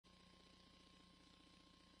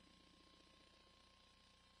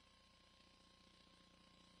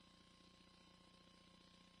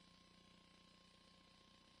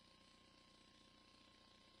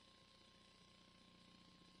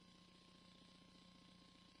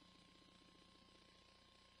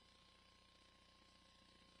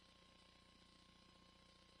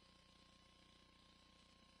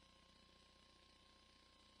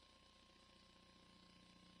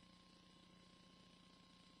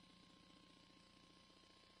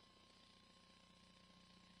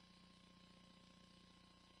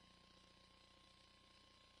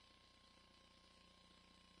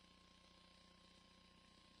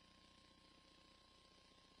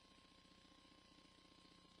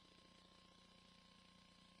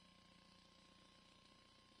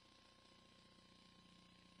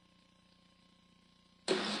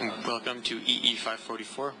Welcome to EE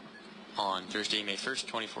 544 on Thursday, May 1st,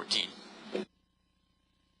 2014.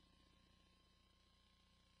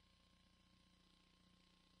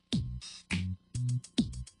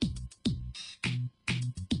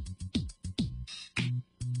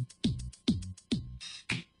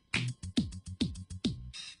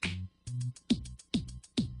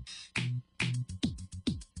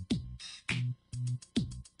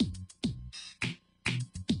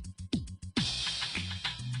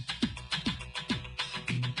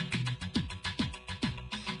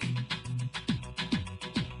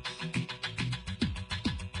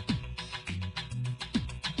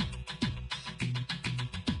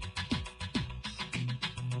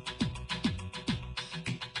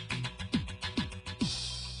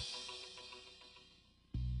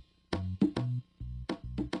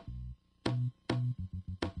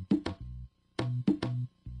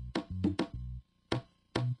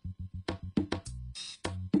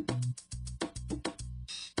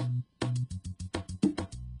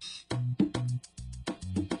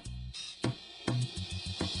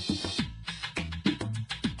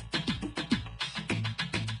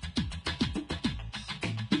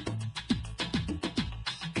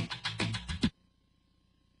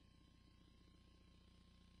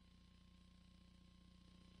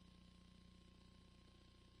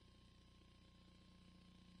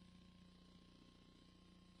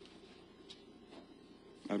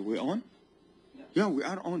 Are we on? Yeah, we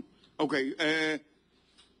are on. Okay.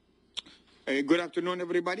 Good afternoon,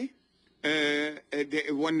 everybody.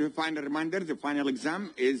 One final reminder, the final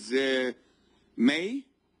exam is May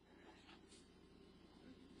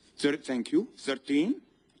 3rd, thank you, 13,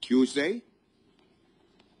 Tuesday.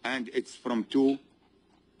 And it's from 2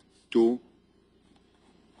 to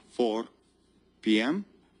 4 p.m.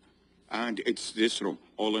 And it's this room,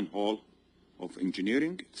 All in Hall of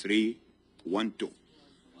Engineering, 312.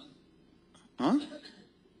 Huh?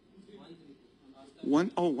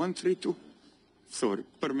 132. Sorry,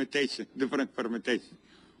 permutation, different permutation.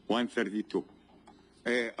 132.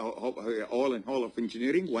 All in Hall of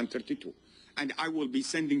Engineering, 132. And I will be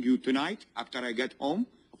sending you tonight after I get home.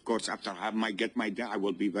 Of course, after I get my dinner, I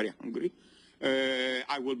will be very hungry.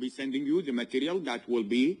 I will be sending you the material that will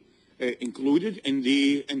be included in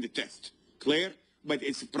the test. Clear? But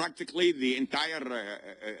it's practically the entire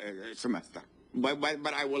semester. But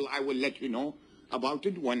I will let you know about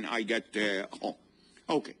it when I get home.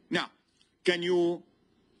 Okay. Now, can you?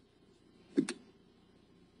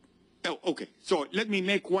 Oh, okay. So let me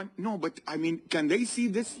make one. No, but I mean, can they see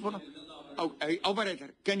this? Okay,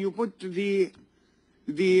 operator, can you put the?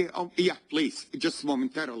 Yeah, please, just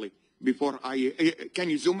momentarily before I. Can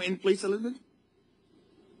you zoom in, please, a little bit?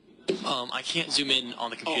 I can't zoom in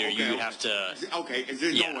on the computer. Oh, okay, you have to. Okay.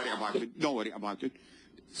 Yeah. Don't worry about it. Don't worry about it.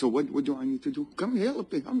 So what do I need to do? Come here,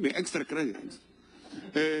 help me. Extra credits.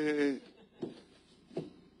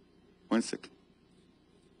 1 second.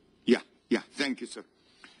 Yeah. Thank you, sir.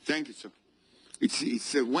 Thank you, sir.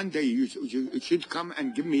 It's one day you should come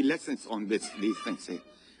and give me lessons on these things here.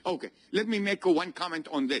 Okay. Let me make one comment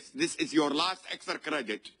on this. This is your last extra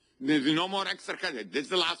credit. There's no more extra credit. This is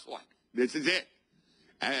the last one. This is it.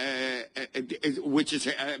 Which is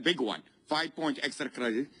a big one. 5-point extra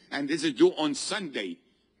credit. And this is due on Sunday,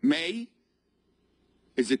 May.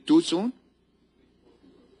 Is it too soon?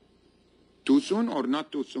 Too soon or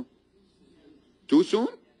not too soon? Too soon?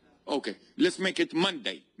 Okay. Let's make it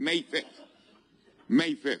Monday, May 5th.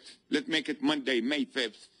 May 5th. Let's make it Monday, May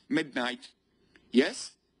 5th, midnight.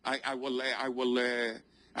 Yes? I will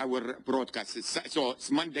broadcast it. So it's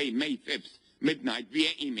Monday, May 5th, midnight, via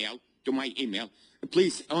email, to my email.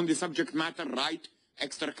 Please, on the subject matter, write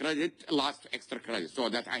extra credit, last extra credit, so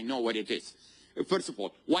that I know what it is. First of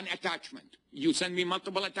all, one attachment. You send me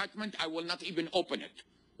multiple attachment, I will not even open it.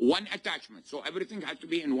 One attachment, so everything has to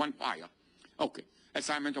be in one file. Okay.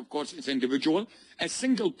 Assignment, of course, is individual. A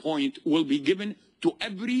single point will be given to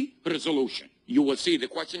every resolution. You will see the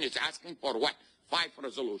question is asking for what? 5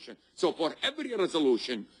 resolution. So for every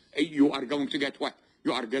resolution, you are going to get what?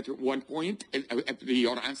 You are getting 1 point if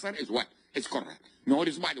your answer is what? Is correct.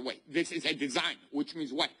 Notice, by the way, this is a design, which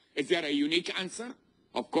means what? Is there a unique answer?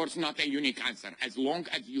 Of course, not a unique answer. As long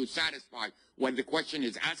as you satisfy what the question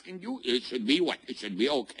is asking you, it should be what? It should be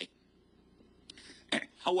okay.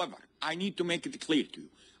 However, I need to make it clear to you.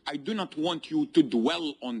 I do not want you to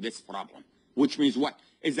dwell on this problem, which means what?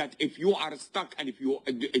 Is that if you are stuck and if you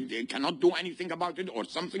cannot do anything about it or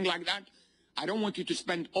something like that, I don't want you to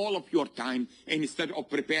spend all of your time instead of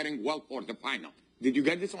preparing well for the final. Did you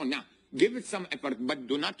get this or not? Give it some effort, but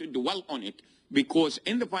do not dwell on it, because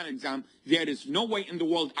in the final exam, there is no way in the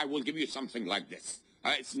world I will give you something like this.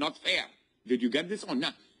 It's not fair. Did you get this or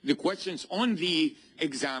not? The questions on the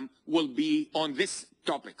exam will be on this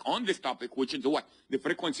topic, which is what? The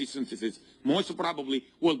frequency synthesis. Most probably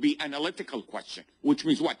will be analytical question, which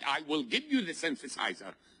means what? I will give you the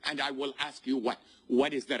synthesizer, and I will ask you what?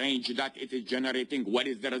 What is the range that it is generating? What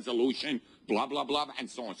is the resolution? Blah, blah, blah, and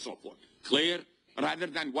so on and so forth. Clear? Rather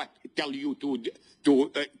than what? Tell you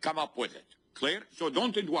to come up with it. Clear? So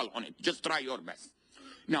don't dwell on it. Just try your best.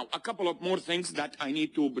 Now, a couple of more things that I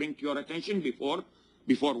need to bring to your attention before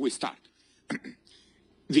we start.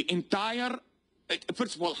 The entire,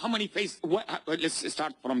 first of all, how many phases, let's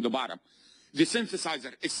start from the bottom. The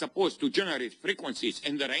synthesizer is supposed to generate frequencies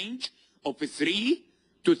in the range of 3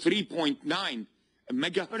 to 3.9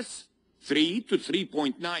 megahertz, 3 to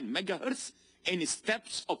 3.9 megahertz in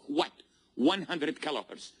steps of what? 100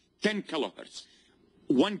 kilohertz, 10 kilohertz,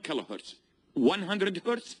 1 kilohertz, 100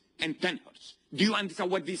 hertz, and 10 hertz. Do you understand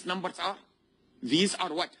what these numbers are? These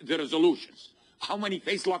are what? The resolutions. How many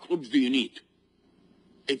phase lock loops do you need?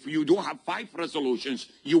 If you do have 5 resolutions,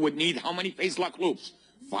 you would need how many phase lock loops?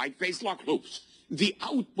 5 phase lock loops. The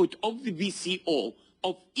output of the VCO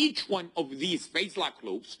of each one of these phase lock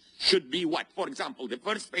loops should be what? For example, the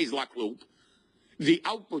first phase lock loop, the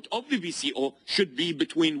output of the VCO should be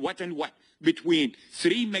between what and what? Between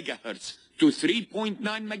 3 megahertz to 3.9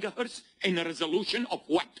 megahertz in a resolution of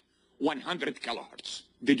what? 100 kilohertz.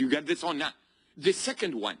 Did you get this or not? The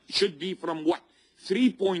second one should be from what?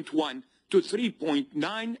 3.1 to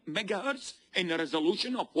 3.9 megahertz in a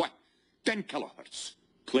resolution of what? 10 kilohertz.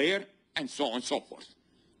 Clear? And so on and so forth.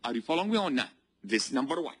 Are you following me or not? This is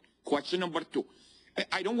number 1. Question number 2.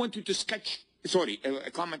 I don't want you to sketch,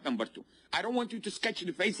 comment number 2. I don't want you to sketch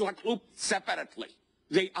the phase lock loop separately.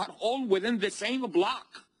 They are all within the same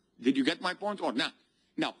block. Did you get my point or not?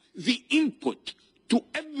 Now, the input to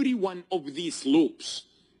every one of these loops,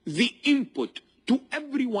 the input to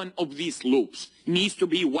every one of these loops needs to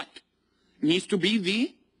be what? Needs to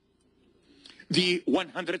be the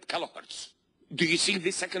 100 kilohertz. Do you see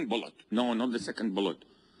the second bullet? No, not the second bullet.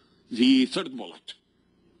 The third bullet.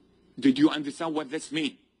 Did you understand what this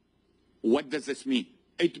means? What does this mean?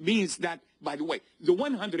 It means that, by the way, the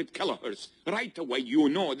 100 kilohertz, right away you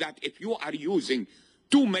know that if you are using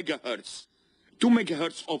 2 megahertz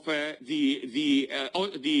of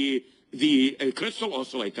the crystal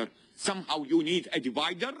oscillator, somehow you need a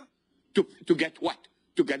divider to get what?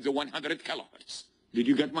 To get the 100 kilohertz. Did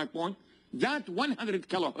you get my point? That 100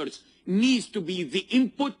 kilohertz needs to be the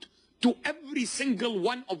input to every single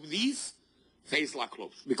one of these phase lock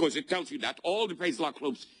loops, because it tells you that all the phase lock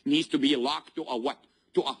loops needs to be locked to a what?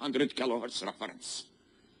 To 100 kilohertz reference.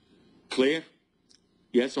 Clear?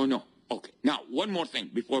 Yes or no? Okay. Now, one more thing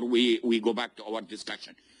before we go back to our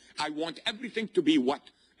discussion. I want everything to be what?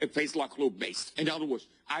 A phase lock loop based. In other words,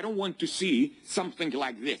 I don't want to see something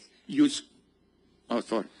like this. I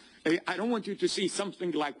don't want you to see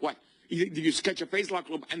something like what? You sketch a phase lock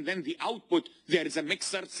loop and then the output, there is a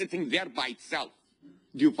mixer sitting there by itself.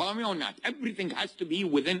 Do you follow me or not? Everything has to be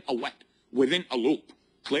within a what? Within a loop.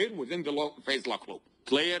 Clear? Within the phase lock loop.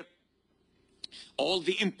 Clear? All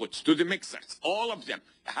the inputs to the mixers, all of them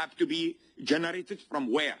have to be generated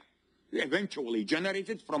from where? Eventually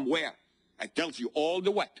generated from where? It tells you all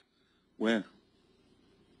the what? Where?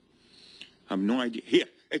 I have no idea. Here,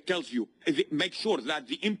 it tells you, make sure that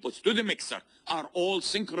the inputs to the mixer are all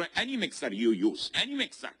synchronous. Any mixer you use, any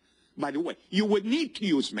mixer. By the way, you would need to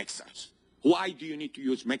use mixers. Why do you need to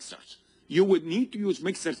use mixers? You would need to use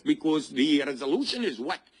mixers because the resolution is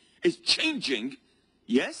what? Is changing,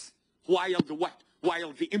 yes? While the what?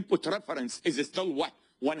 While the input reference is still what?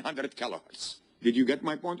 100 kilohertz. Did you get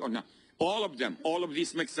my point or not? All of them, all of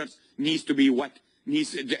these mixers needs to be what?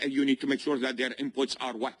 You need to make sure that their inputs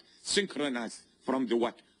are what? Synchronized from the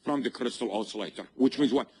what? From the crystal oscillator. Which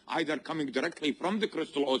means what? Either coming directly from the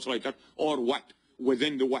crystal oscillator or what?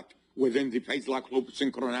 Within the what? Within the phase lock loop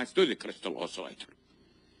synchronized to the crystal oscillator.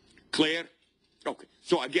 Clear? Okay.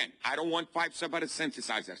 So again, I don't want 5 separate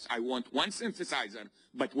synthesizers. I want one synthesizer,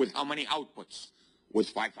 but with how many outputs? With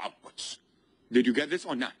 5 outputs. Did you get this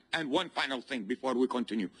or not? And one final thing before we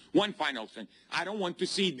continue. One final thing. I don't want to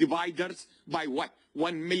see dividers by what?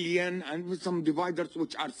 1 million and some dividers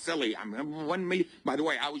which are silly. I mean, 1 million. By the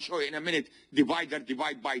way, I will show you in a minute. Divider,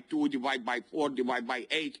 divide by 2, divide by 4, divide by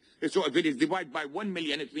 8. So if it is divided by 1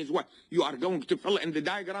 million, it means what? You are going to fill in the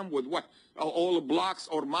diagram with what? All blocks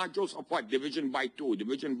or modules of what? Division by 2.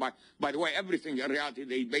 Division by the way, everything in reality,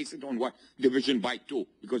 they base it on what? Division by 2.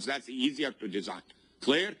 Because that's easier to design.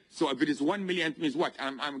 Clear? So if it is 1 million, it means what?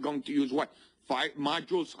 I'm going to use what? 5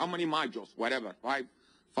 modules? How many modules? Whatever.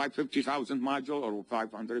 550,000 module or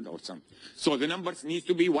 500 or something. So the numbers need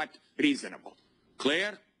to be what? Reasonable.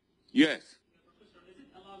 Clear? Yes. Professor, is it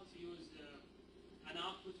allowed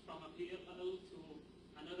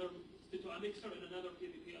a mixer in another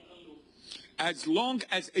PLL loop. As long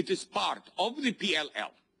as it is part of the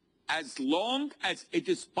PLL, as long as it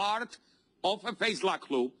is part of a phase lock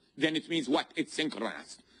loop, then it means what? It's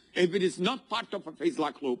synchronized. If it is not part of a phase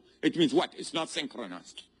lock loop, it means what? It's not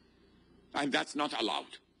synchronized. And that's not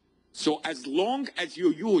allowed. So as long as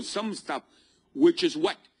you use some stuff which is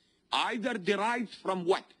what? Either derived from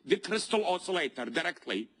what? The crystal oscillator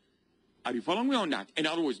directly. Are you following me on that? In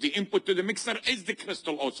other words, the input to the mixer is the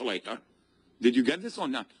crystal oscillator. Did you get this or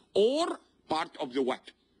not? Or part of the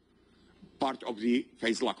what? Part of the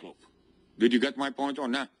phase lock loop. Did you get my point or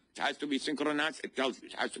not? It has to be synchronized. It tells you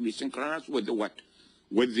it has to be synchronized with the what?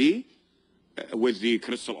 With the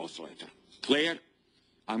crystal oscillator. Clear?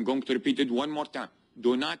 I'm going to repeat it one more time.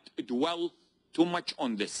 Do not dwell too much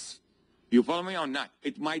on this. You follow me or not?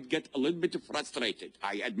 It might get a little bit frustrated.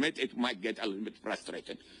 I admit it might get a little bit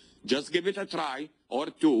frustrated. Just give it a try or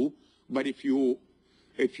two. But if you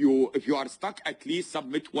are stuck, at least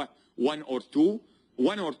submit one or two.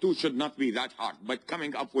 One or two should not be that hard. But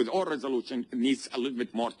coming up with all resolution needs a little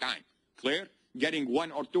bit more time. Clear? Getting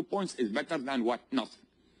 1 or 2 points is better than what? Nothing.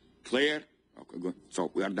 Clear? Okay, good. So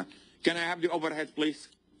we are done. Can I have the overhead, please?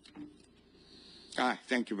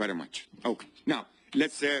 Thank you very much. Okay. Now,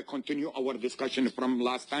 let's continue our discussion from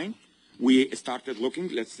last time. We started looking.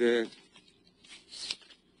 Let's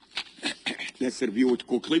review it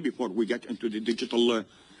quickly before we get into the digital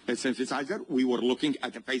synthesizer. We were looking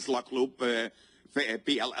at a phase lock loop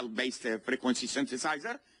PLL-based frequency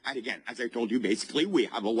synthesizer. And again, as I told you, basically, we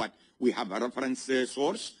have a what? We have a reference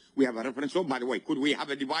source. We have a reference source. By the way, could we have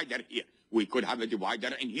a divider here? We could have a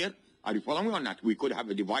divider in here. Are you following me or not? We could have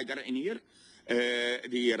a divider in here.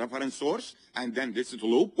 The reference source, and then this is the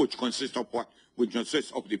loop, which consists of what? Which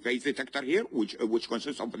consists of the phase detector here, which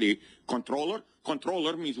consists of the controller.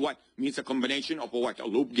 Controller means what? Means a combination of what? A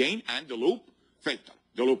loop gain and the loop filter.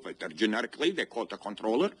 The loop filter, generically, they call it a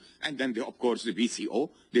controller, and then, of course, the VCO.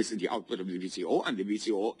 This is the output of the VCO, and the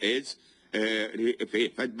VCO is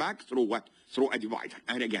fed back through what? Through a divider.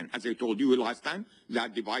 And again, as I told you last time,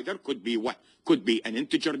 that divider could be what? Could be an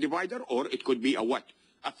integer divider, or it could be a what?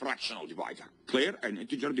 A fractional divider. Clear? An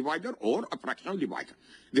integer divider or a fractional divider.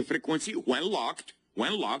 The frequency, when locked,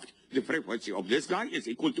 the frequency of this guy is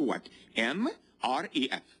equal to what?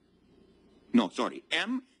 MREF. No, sorry,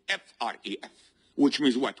 MFREF. Which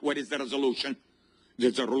means what? What is the resolution?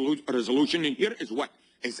 The resolution in here is what?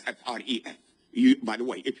 Is FREF. By the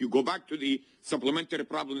way, if you go back to the supplementary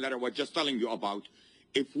problem that I was just telling you about,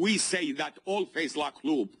 if we say that all phase lock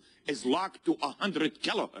loop is locked to 100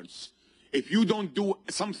 kilohertz, if you don't do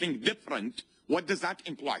something different, what does that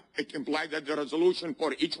imply? It implies that the resolution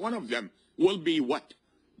for each one of them will be what?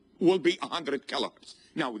 Will be 100 kilohertz.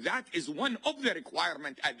 Now, that is one of the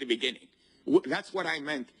requirements at the beginning. That's what I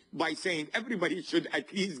meant by saying everybody should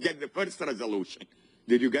at least get the first resolution.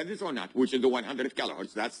 Did you get this or not? Which is the 100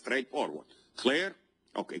 kilohertz. That's straightforward. Clear?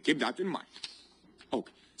 Okay, keep that in mind.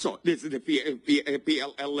 Okay, so this is the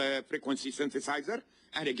PLL frequency synthesizer.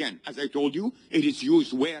 And again, as I told you, it is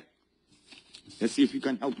used where? Let's see if you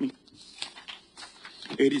can help me.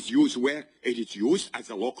 It is used where? It is used as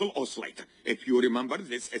a local oscillator. If you remember,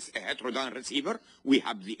 this is a heterodyne receiver. We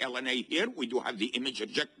have the LNA here. We do have the image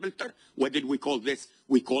reject filter. What did we call this?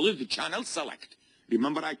 We call it the channel select.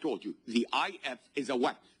 Remember I told you, the IF is a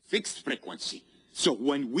what? Fixed frequency. So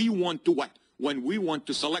when we want to what? When we want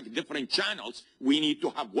to select different channels, we need to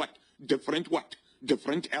have what? Different what?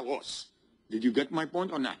 Different LOs. Did you get my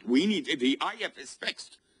point or not? We need, the IF is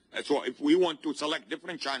fixed. So if we want to select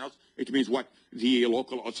different channels, it means what? The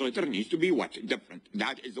local oscillator needs to be what? Different.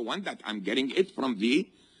 That is the one that I'm getting it from the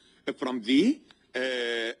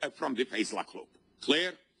phase lock loop.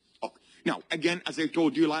 Clear? Okay. Now, again, as I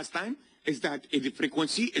told you last time, is that the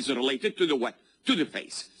frequency is related to the what? To the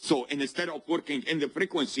phase. So instead of working in the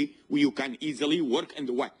frequency, you can easily work in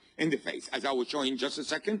the what? In the phase. As I will show in just a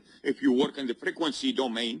second, if you work in the frequency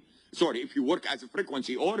domain, if you work as a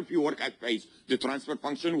frequency or if you work at phase, the transfer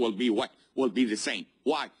function will be what? Will be the same.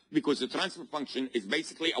 Why? Because the transfer function is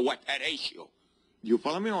basically a what? A ratio. Do you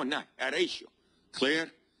follow me or not? A ratio. Clear?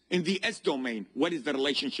 In the S domain, what is the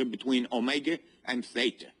relationship between omega and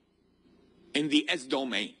theta? In the S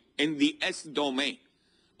domain. In the S domain.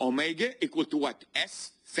 Omega equal to what?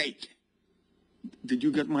 S theta. Did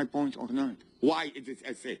you get my point or not? Why is it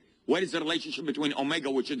S theta? What is the relationship between omega,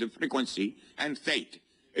 which is the frequency, and theta?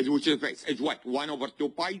 Which is the phase. It's what? 1 over 2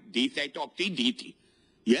 pi d theta of t dt.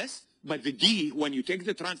 Yes? But the d, when you take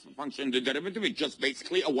the transfer function, the derivative is just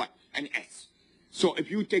basically a what? An s. So if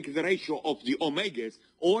you take the ratio of the omegas,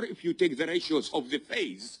 or if you take the ratios of the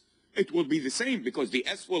phase, it will be the same because the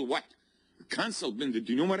s will what? Cancel in the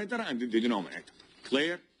denominator and the denominator.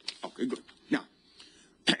 Clear? Okay, good. Now,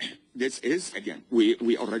 this is, again,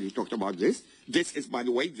 we already talked about this. This is, by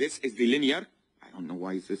the way, this is the linear. I don't know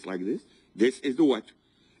why is this like this. This is the what?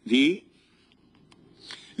 The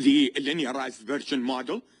linearized version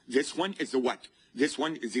model. This one is the what? This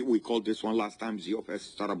one is the, we called this one last time, Z of S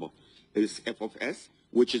is terrible. Is f of S,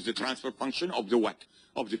 which is the transfer function of the what?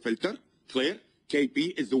 Of the filter. Clear?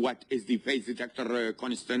 Kp is the what? Is the phase detector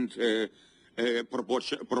constant,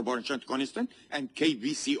 proportion constant. And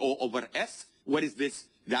KVCO over S, what is this?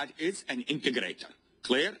 That is an integrator.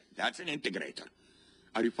 Clear? That's an integrator.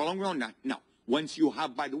 Are you following me on that? Now, once you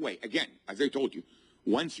have, by the way, again, as I told you,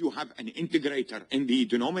 once you have an integrator in the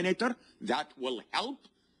denominator, that will help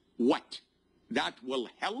what? That will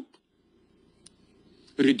help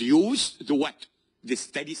reduce the what? The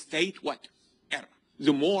steady state what? Error.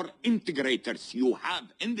 The more integrators you have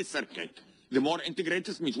in the circuit, the more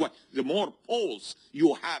integrators means what? The more poles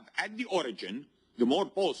you have at the origin, the more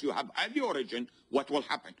poles you have at the origin, what will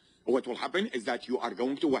happen? What will happen is that you are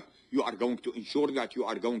going to what? You are going to ensure that you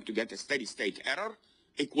are going to get a steady state error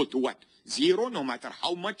equal to what? 0, no matter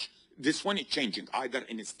how much this one is changing, either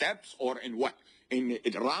in steps or in what? In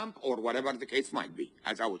a ramp or whatever the case might be,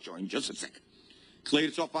 as I will show in just a second.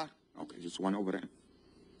 Clear so far? Okay, just one over here.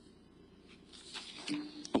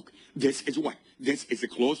 Okay, this is what? This is a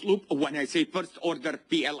closed loop. When I say first order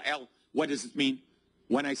PLL, what does it mean?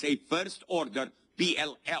 When I say first order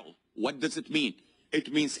PLL, what does it mean?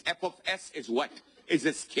 It means f of S is what? Is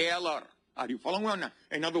a scalar. Are you following me or not?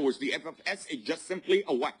 In other words, the f of S is just simply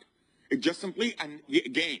a what? It's just simply a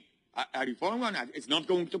gain. Are you following me or not? It's not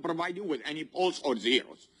going to provide you with any poles or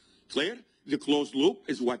zeros. Clear? The closed loop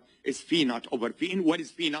is what? Is phi naught over phi in. What is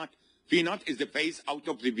phi naught? Phi naught is the phase out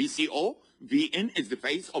of the VCO. V in is the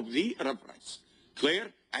phase of the reference. Clear?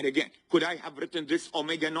 And again, could I have written this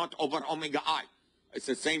omega naught over omega I? It's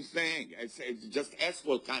the same thing. It's just S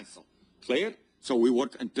will cancel. Clear? So we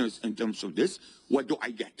work in terms of this. What do I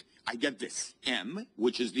get? I get this. M,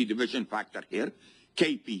 which is the division factor here.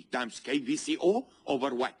 Kp times KVCO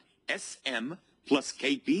over what? SM plus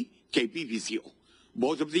Kp, KpVCO.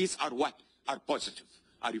 Both of these are what? Are positive.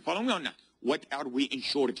 Are you following me or not? What are we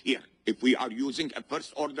ensured here? If we are using a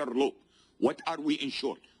first order loop, what are we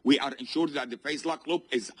ensured? We are ensured that the phase lock loop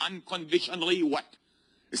is unconditionally what?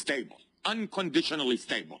 Stable. Unconditionally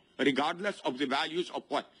stable. Regardless of the values of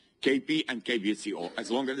what? Kp and KVCO,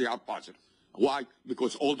 as long as they are positive. Why?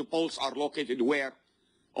 Because all the poles are located where?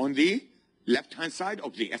 On the left-hand side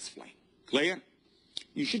of the S-plane. Clear?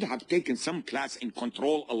 You should have taken some class in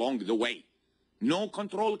control along the way. No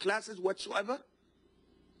control classes whatsoever?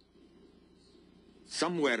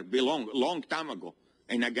 Somewhere long time ago,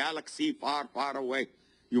 in a galaxy far, far away,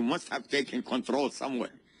 you must have taken control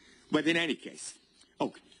somewhere. But in any case,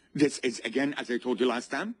 okay. This is, again, as I told you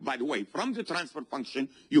last time, by the way, from the transfer function,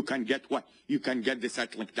 you can get what? You can get the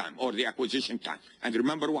settling time or the acquisition time. And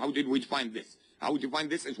remember, how did we define this? How we define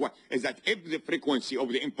this is what? Is that if the frequency of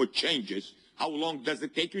the input changes, how long does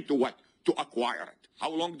it take you to what? To acquire it. How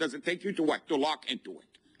long does it take you to what? To lock into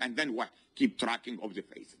it. And then what? Keep tracking of the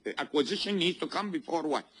phase. The acquisition needs to come before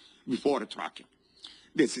what? Before tracking.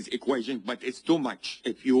 This is equation, but it's too much.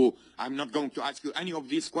 I'm not going to ask you any of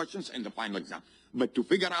these questions in the final exam. But to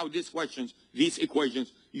figure out these questions, these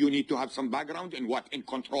equations, you need to have some background in what? In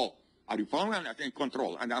control. Are you following? In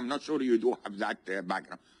control. And I'm not sure you do have that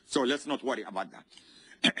background. So let's not worry about that.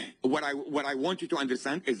 What I want you to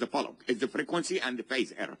understand is the following. Is the frequency and the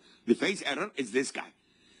phase error. The phase error is this guy.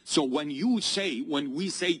 So when we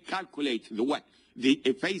say calculate the what? The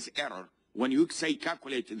phase error, when you say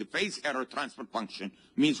calculate the phase error transfer function,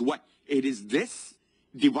 means what? It is this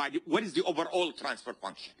divided. What is the overall transfer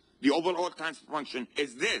function? The overall transfer function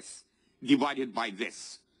is this divided by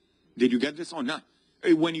this. Did you get this or not?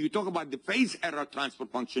 When you talk about the phase error transfer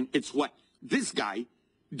function, it's what? This guy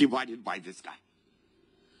divided by this guy.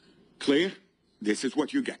 Clear? This is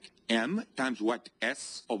what you get. M times what?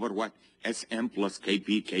 S over what? SM plus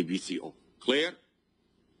Kp, KVCO. Clear?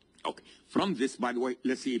 Okay. From this, by the way,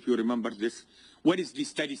 let's see if you remember this. What is the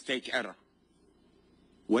steady state error?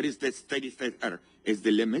 What is the steady state error? Is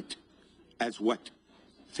the limit as what?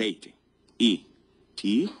 Theta. E.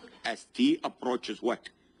 T. As T approaches what?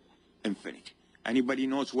 Infinity. Anybody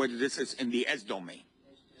knows what this is in the S domain?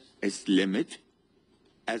 It's limit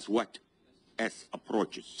as what? S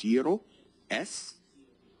approaches 0. S.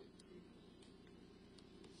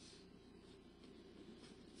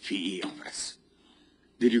 Phi of S.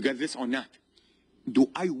 Did you get this or not? Do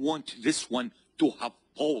I want this one to have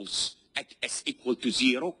poles at S equal to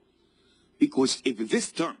 0? Because if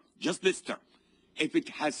this term, just this term, if it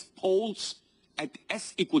has poles at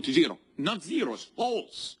S equal to 0, not zeros,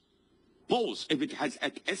 poles pulse, if it has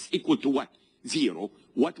at S equal to what? 0,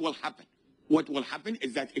 what will happen? What will happen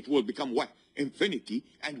is that it will become what? Infinity.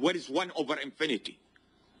 And what is 1 over infinity?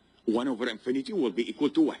 1 over infinity will be equal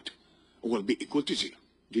to what? Will be equal to 0.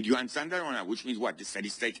 Did you understand that or not? Which means what? The steady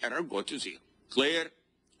state error go to 0. Clear?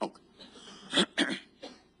 Okay.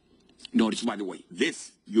 Notice, by the way,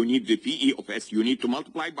 this, you need the phi of S. You need to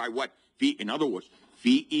multiply by what? Phi, in other words,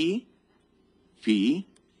 phi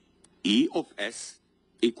E of S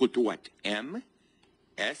equal to what? M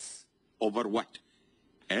S over what?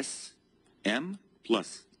 S M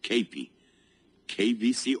plus KP.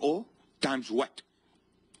 KVCO times what?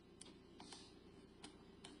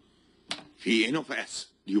 Phi N of S.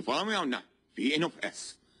 Do you follow me or not? Phi N of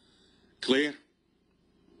S. Clear?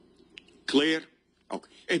 Clear? Okay.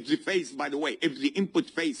 If the phase, by the way, if the input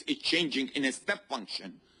phase is changing in a step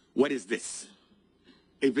function, what is this?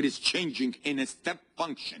 If it is changing in a step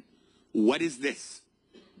function, what is this?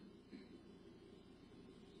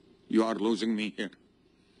 You are losing me here.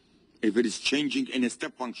 If it is changing in a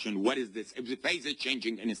step function, what is this? If the phase is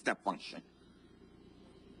changing in a step function,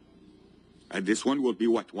 this one will be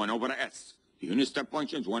what? 1 over S. The unit step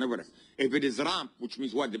function is 1 over S. If it is ramp, which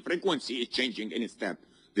means what? The frequency is changing in a step.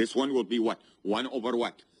 This one will be what? 1 over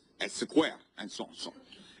what? S square, and so on, so on.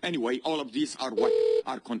 Anyway, all of these are what?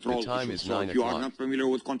 Are control issues. So if you are not familiar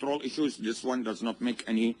with control issues, this one does not make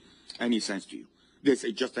any sense to you. This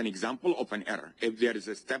is just an example of an error. If there is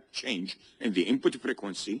a step change in the input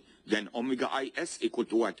frequency, then omega IS equal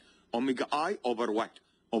to what? Omega I over what?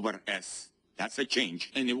 Over S. That's a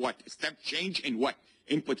change. And in what? Step change in what?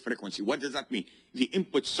 Input frequency. What does that mean? The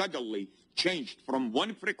input suddenly changed from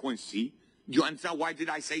one frequency. Do you understand why did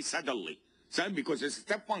I say suddenly? Suddenly because it's a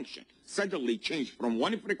step function. Suddenly changed from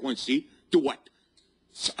one frequency to what?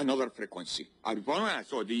 Another frequency. Are you following that?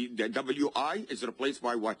 So the WI is replaced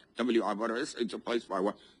by what? WI over S is replaced by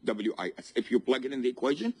what? WIS. If you plug it in the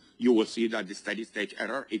equation, you will see that the steady state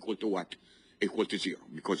error equal to what? Equal to 0.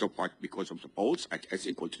 Because of what? Because of the pulse at S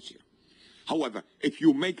equal to 0. However, if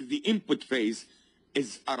you make the input phase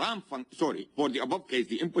is a ramp function, sorry, for the above case,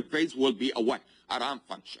 the input phase will be a what? A ramp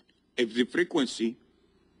function. If the frequency,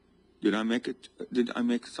 did I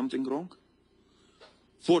make something wrong?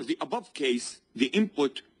 For the above case, the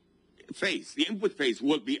input phase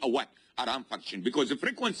will be a what? A ramp function, because the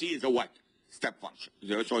frequency is a what? Step function.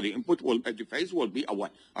 So the the phase will be a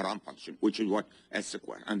what? A ramp function, which is what? S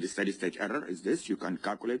square. And the steady state error is this. You can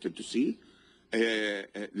calculate it to see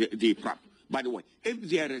the problem. By the way, if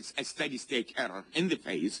there is a steady state error in the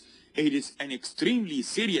phase, it is an extremely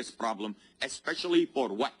serious problem, especially for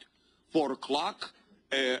what? For clock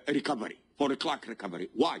recovery. For a clock recovery.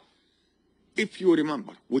 Why? If you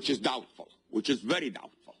remember, which is doubtful, which is very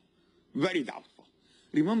doubtful,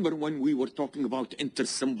 remember when we were talking about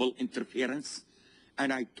intersymbol interference,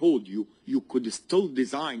 and I told you, you could still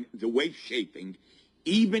design the wave shaping,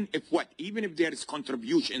 even if what? Even if there is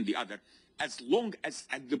contribution in the other, as long as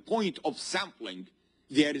at the point of sampling,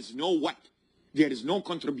 there is no what? There is no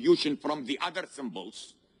contribution from the other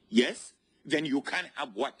symbols, yes? Then you can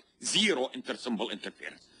have what? 0 intersymbol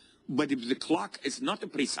interference. But if the clock is not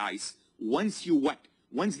precise, once you what?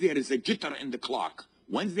 Once there is a jitter in the clock,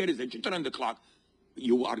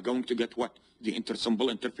 you are going to get what? The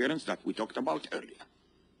intersymbol interference that we talked about earlier.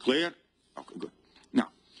 Clear? Okay, good.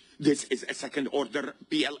 Now, this is a second order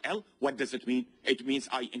PLL. What does it mean? It means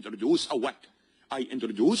I introduce a what? I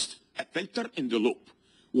introduced a filter in the loop.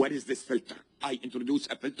 What is this filter? I introduce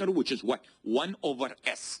a filter which is what? 1 over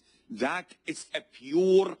S. That is a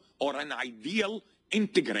pure or an ideal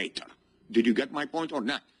integrator. Did you get my point or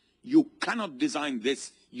not? You cannot design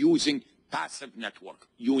this using passive network.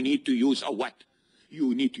 You need to use a what?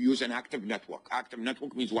 You need to use an active network. Active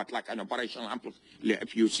network means what? Like an operational amplifier.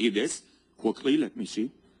 If you see this, quickly, let me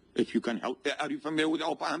see. If you can help. Are you familiar with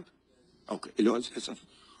op amp? Okay. Let's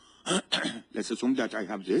assume that I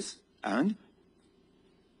have this and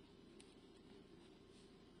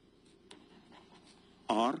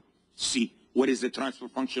RC. What is the transfer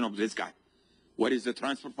function of this guy? What is the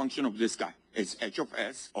transfer function of this guy? It's H of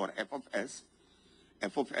S or F of S.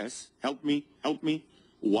 F of S, help me.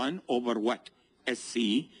 1 over what?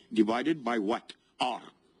 SC divided by what? R.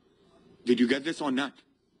 Did you get this or not?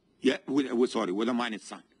 Yeah, with a minus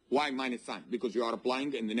sign. Why minus sign? Because you are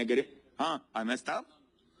applying in the negative. Huh? I messed up?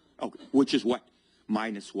 Okay, which is what?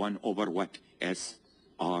 Minus 1 over what? SRC.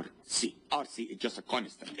 RC is just a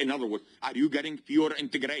constant. In other words, are you getting pure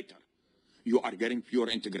integrator? You are getting pure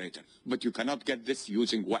integrator. But you cannot get this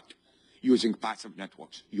using what? Using passive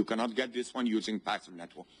networks. You cannot get this one using passive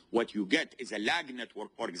network. What you get is a lag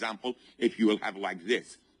network, for example, if you will have like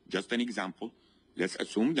this. Just an example. Let's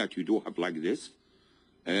assume that you do have like this.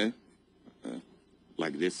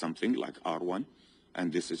 like this, something like R1,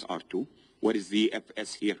 and this is R2. What is the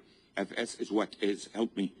Fs here? Fs is what? Is,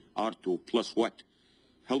 help me, R2 plus what?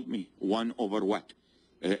 Help me, 1 over what?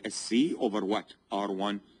 SC over what?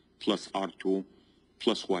 R1 plus R2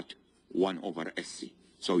 plus what? 1 over SC.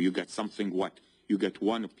 So you get something what? You get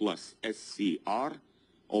 1 plus SCR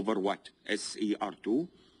over what? SCR2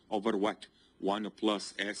 over what? 1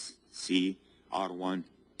 plus SCR1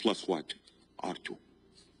 plus what? R2.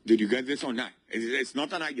 Did you get this or not? It's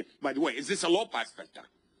not an idea. By the way, is this a low-pass filter?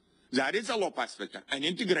 That is a low-pass filter. An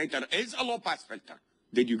integrator is a low-pass filter.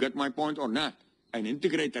 Did you get my point or not? An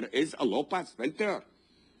integrator is a low-pass filter.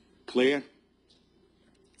 Clear?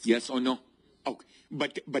 Yes or no? Okay.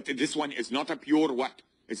 But this one is not a pure what?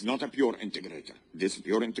 It's not a pure integrator. This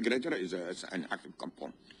pure integrator is an active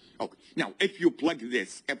component. Okay. Now, if you plug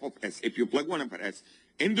this, f of s, if you plug 1 over s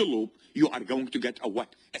in the loop, you are going to get a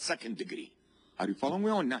what? A second degree. Are you following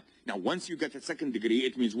me or not? Now, once you get a second degree,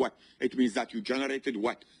 it means what? It means that you generated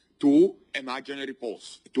what? Two imaginary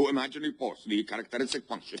poles, the characteristic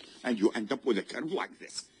function, and you end up with a curve like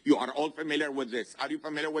this. You are all familiar with this. Are you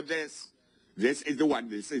familiar with this? This is the what?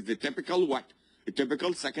 This is the typical what? A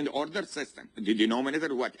typical second order system. The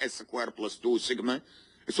denominator what? S squared plus 2 sigma,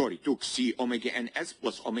 sorry, 2c omega n s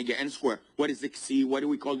plus omega n squared. What is the c? What do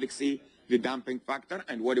we call the c? The damping factor.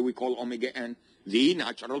 And what do we call omega n? The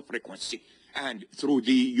natural frequency. And through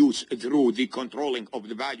the controlling of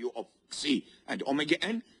the value of C and omega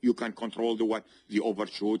n, you can control the what? The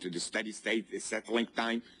overshoot, the steady state, the settling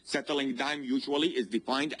time. Settling time usually is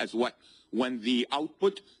defined as what? When the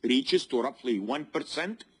output reaches to roughly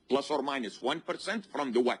 1%, plus or minus 1%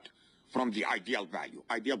 from the what? From the ideal value.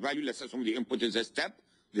 Ideal value, let's assume the input is a step.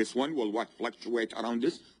 This one will what? Fluctuate around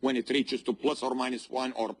this. When it reaches to plus or minus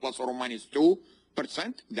 1 or plus or minus 2%,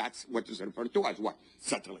 that's what is referred to as what?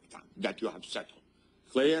 Settling time, that you have settled.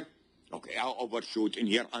 Clear? Okay, I'll overshoot in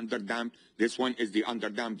here, underdamped. This one is the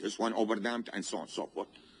underdamped, this one overdamped, and so on and so forth.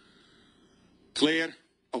 Clear?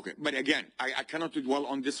 Okay, but again, I cannot dwell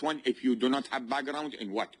on this one if you do not have background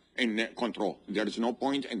in what? In control. There is no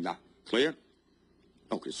point in that. Clear?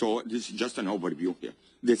 Okay, so this is just an overview here.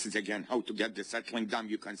 This is again how to get the settling time.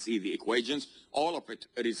 You can see the equations, all of it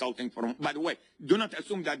resulting from, by the way, do not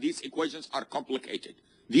assume that these equations are complicated.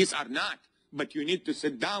 These are not, but you need to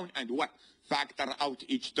sit down and what? Factor out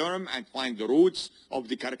each term and find the roots of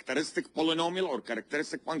the characteristic polynomial or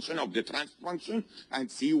characteristic function of the transfer function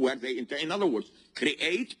and see where they enter. In other words,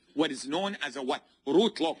 create what is known as a what?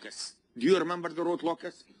 Root locus. Do you remember the root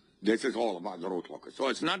locus? This is all about the root locus. So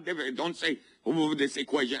it's not difficult. Don't say, remove this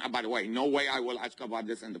equation. By the way, no way I will ask about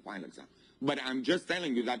this in the final exam. But I'm just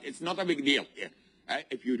telling you that it's not a big deal here.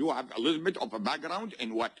 If you do have a little bit of a background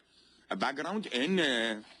in what? A background in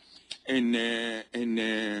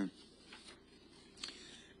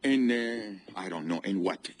I don't know, in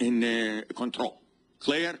what? In control.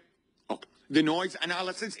 Clear? Okay. The noise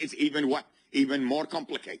analysis is even what? Even more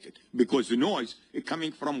complicated, because the noise is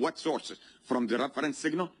coming from what sources? From the reference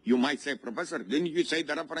signal? You might say, Professor, didn't you say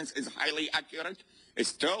the reference is highly accurate?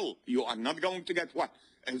 Still, you are not going to get what?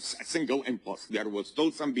 A single impulse. There will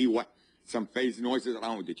still be what? Some phase noises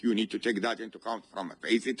around it. You need to take that into account from a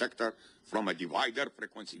phase detector, from a divider,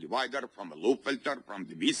 frequency divider, from a loop filter, from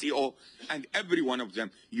the VCO, and every one of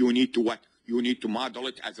them, you need to what? You need to model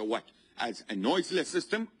it as a what? As a noiseless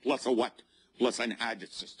system plus a what? Plus an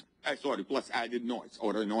added system. Plus added noise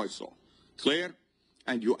or a noise source. Clear?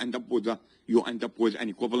 And you end up with an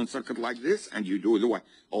equivalent circuit like this, and you do the what?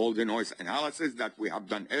 All the noise analysis that we have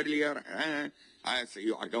done earlier. So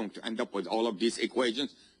you are going to end up with all of these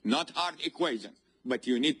equations. Not hard equations, but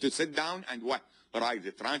you need to sit down and what? Write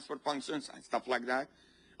the transfer functions and stuff like that.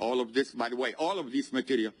 All of this, by the way, all of this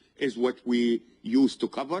material is what we used to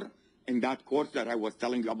cover in that course that I was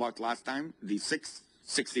telling you about last time, the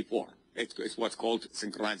 664. It's what's called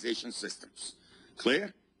synchronization systems.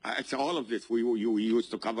 Clear? It's all of this. We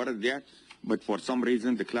used to cover it there, but for some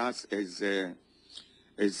reason the class is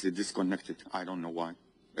disconnected. I don't know why.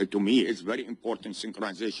 To me, it's very important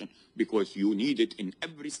synchronization because you need it in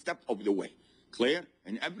every step of the way. Clear?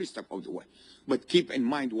 In every step of the way. But keep in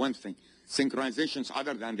mind one thing. Synchronizations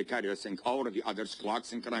other than the carrier sync or the others, clock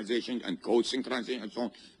synchronization and code synchronization and so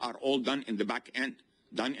on, are all done in the back end.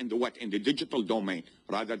 Done in the what? In the digital domain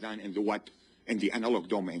rather than in the what? In the analog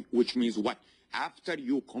domain. Which means what? After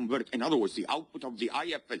you convert, in other words, the output of the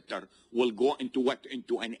IF filter will go into what?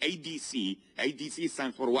 Into an ADC. ADC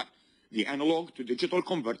stands for what? The analog to digital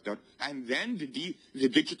converter, and then the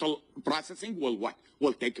digital processing will what?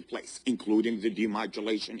 Will take place, including the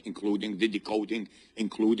demodulation, including the decoding,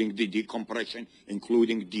 including the decompression,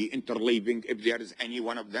 including the interleaving, if there is any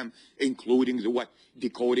one of them, including the what?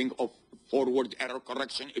 Decoding of forward error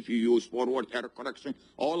correction, if you use forward error correction.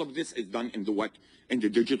 All of this is done in the what? In the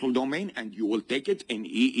digital domain, and you will take it in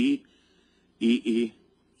EE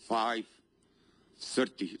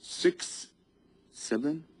 536,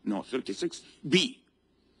 36B.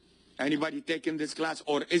 Anybody taking this class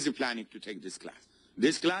or is planning to take this class?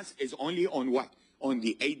 This class is only on what? On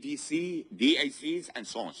the ADC, DACs, and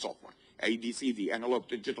so on and so forth. ADC, the analog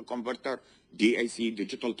to digital converter, DAC,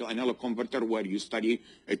 digital to analog converter, where you study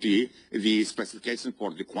the specification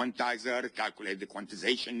for the quantizer, calculate the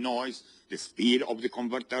quantization noise, the speed of the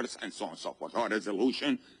converters, and so on and so forth, or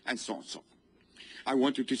resolution, and so on and so forth. I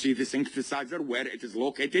want you to see the synthesizer where it is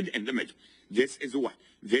located in the middle. This is what?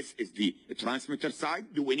 This is the transmitter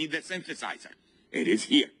side. Do we need the synthesizer? It is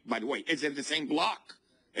here. By the way, is it the same block?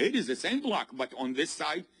 It is the same block, but on this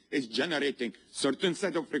side is generating certain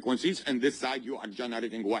set of frequencies, and this side you are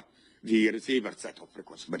generating what? The receiver set of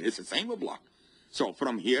frequencies, but it's the same block. So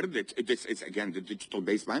from here, this is again the digital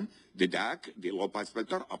baseband, the DAC, the low pass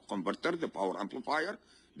filter, up converter, the power amplifier.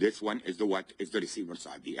 This one is the what? Is the receiver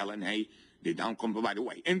side, the LNA, the down converter. By the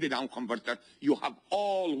way, in the down converter, you have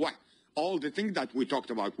all what? All the things that we talked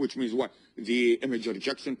about, which means what? The image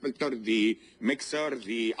rejection filter, the mixer,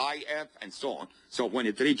 the IF, and so on. So when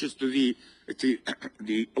it reaches to the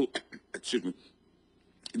excuse me,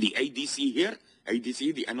 the ADC here,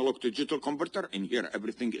 ADC, the analog to digital converter, in here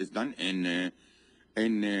everything is done in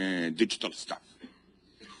digital stuff.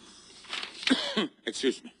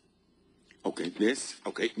 Excuse me. Okay, this.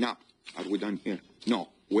 Okay, now are we done here? No,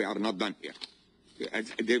 we are not done here.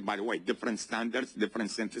 By the way, different standards,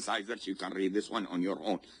 different synthesizers. You can read this one on your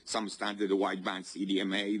own. Some standard, the wideband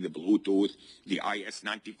CDMA, the Bluetooth, the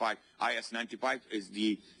IS-95. IS-95 is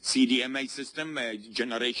the CDMA system,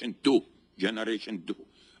 generation 2. Generation 2.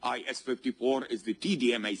 IS-54 is the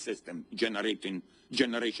TDMA system, generation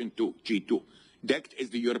 2, G2. DECT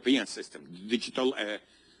is the European system, digital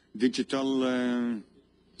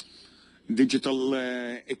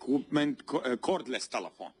equipment, cordless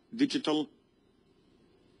telephone, digital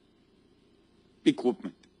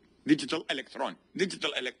equipment, digital electron,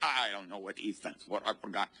 I don't know what E stands for, I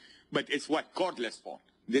forgot. But it's what? Cordless phone.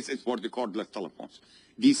 This is for the cordless telephones.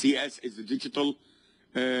 DCS is the digital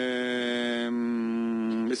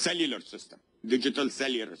cellular system, digital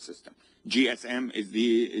cellular system. GSM is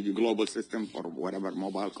the global system for whatever,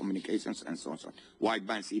 mobile communications, and so on and so on.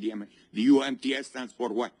 Wideband CDMA. The UMTS stands for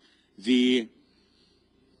what? The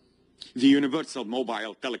universal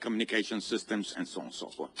mobile telecommunication systems, and so on and so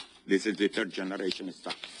forth. This is the third generation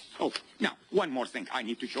stuff. Oh, now one more thing I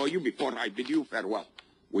need to show you before I bid you farewell,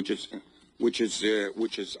 which is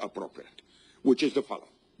appropriate, which is the following.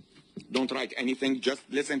 Don't write anything, just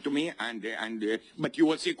listen to me, but you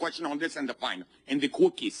will see a question on this in the final, in the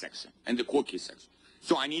quickie section,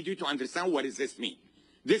 So I need you to understand, what does this mean?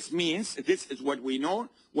 This means, this is what we know,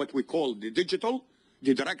 what we call the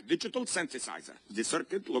direct digital synthesizer. The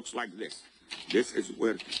circuit looks like this. This is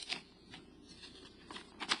where,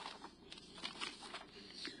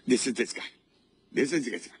 this is this guy. This is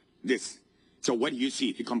this guy. This. So what do you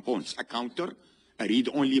see? The components, a counter, a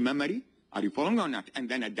read-only memory. Are you following or not? And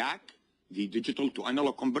then a DAC, the digital to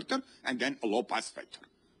analog converter, and then a low-pass filter.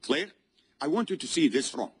 Clear? I want you to see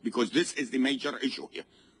this ROM, because this is the major issue here.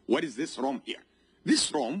 What is this ROM here? This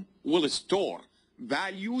ROM will store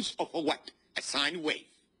values of a what? A sine wave.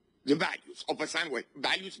 The values of a sine wave.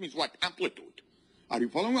 Values means what? Amplitude. Are you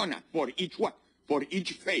following or not? For each what? For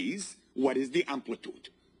each phase, what is the amplitude?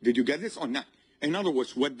 Did you get this or not? In other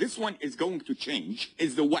words, what this one is going to change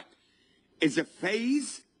is the what? Is a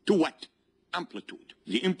phase to what? Amplitude.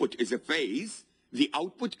 The input is a phase. The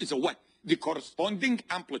output is a what? The corresponding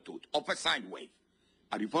amplitude of a sine wave.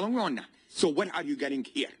 Are you following or not? So what are you getting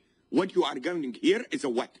here? What you are getting here is a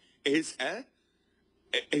what? Is a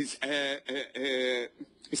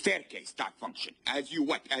staircase type function. As you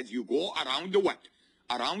what? As you go around the what?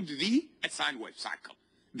 Around the sine wave cycle.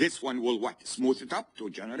 This one will what? Smooth it up to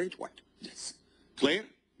generate what? This. Clear?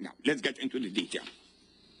 Now let's get into the detail.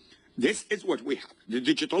 This is what we have. The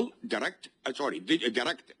direct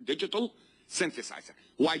digital synthesizer.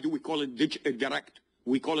 Why do we call it direct?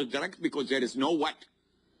 We call it direct because there is no what?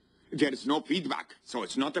 There is no feedback. So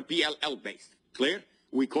it's not a PLL based. Clear?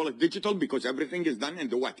 We call it digital because everything is done in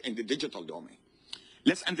the what? In the digital domain.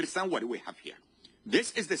 Let's understand what we have here.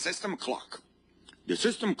 This is the system clock. The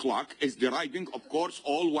system clock is deriving, of course,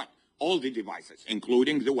 all what? All the devices,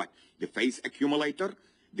 including the what? The phase accumulator,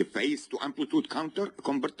 the phase to amplitude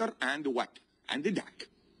converter, and the what? And the DAC.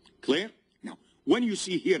 Clear? Now, when you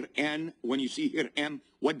see here N, when you see here M,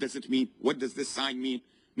 what does it mean? What does this sign mean?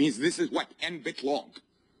 Means this is what? N bit long.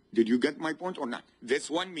 Did you get my point or not? This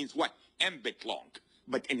one means what? M bit long.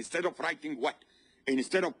 But instead of writing what?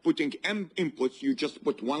 Instead of putting M inputs, you just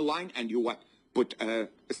put one line and you what? Put a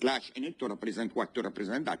slash in it to represent what? To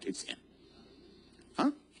represent that it's M.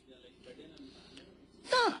 Huh?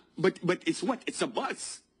 Yeah, but it's what? It's a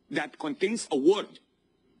bus that contains a word.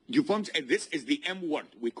 You form, this is the M word.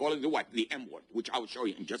 We call it the what? The M word, which I'll show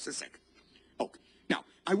you in just a second. Okay. Now,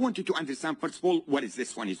 I want you to understand, first of all, what is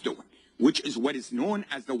this one is doing, which is what is known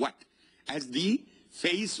as the what? As the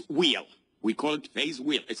phase wheel. We call it phase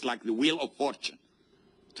wheel. It's like the wheel of fortune.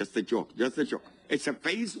 Just a joke, just a joke. It's a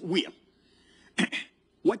phase wheel.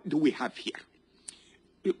 What do we have here?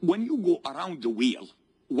 When you go around the wheel,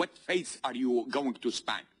 what phase are you going to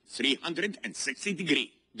span? 360 degrees.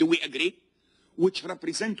 Do we agree? Which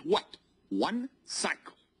represent what? One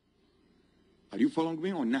cycle. Are you following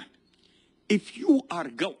me or not? If you are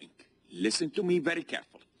going, listen to me very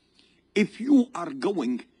carefully. If you are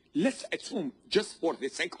going, let's assume, just for the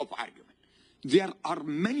sake of argument, there are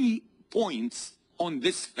many points on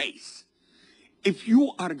this phase. If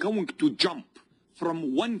you are going to jump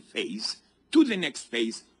from one phase to the next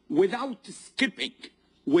phase without skipping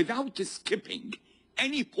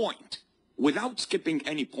any point,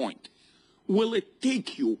 will it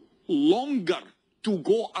take you longer to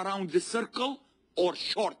go around the circle or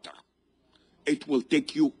shorter? It will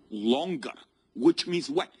take you longer, which means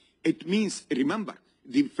what? It means, remember,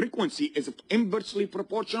 the frequency is inversely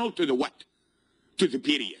proportional to the what? To the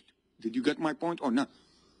period. Did you get my point or not?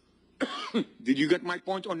 Did you get my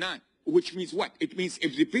point or not? Which means what? It means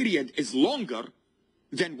if the period is longer,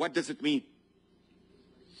 then what does it mean?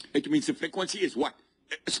 It means the frequency is what?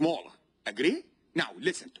 Smaller. Agree? Now,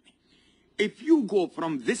 listen to me. If you go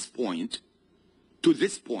from this point to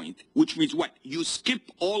this point, which means what? You skip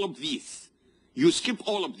all of these. You skip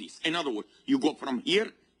all of these. In other words, you go from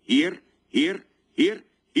here, here, here, here,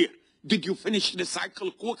 here. Did you finish the cycle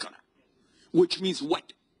quicker? Which means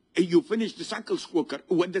what? You finish the cycles quicker.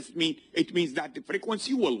 What does it mean? It means that the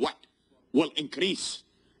frequency will what? Will increase.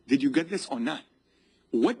 Did you get this or not?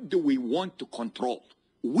 What do we want to control?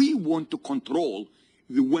 We want to control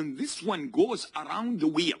when this one goes around the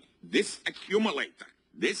wheel, this accumulator.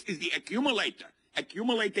 This is the accumulator,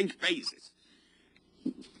 accumulating phases.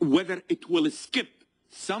 Whether it will skip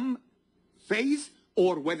some phase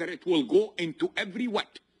or whether it will go into every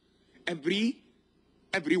what? Every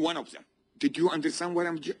one of them. Did you understand what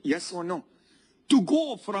I'm, yes or no? To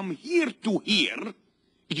go from here to here,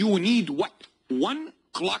 you need what? One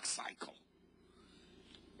clock cycle.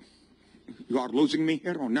 You are losing me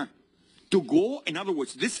here or not? To go, in other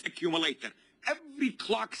words, this accumulator, every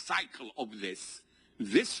clock cycle of this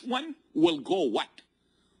one will go what?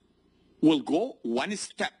 Will go one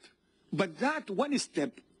step. But that one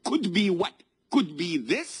step could be what? Could be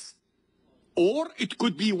this, or it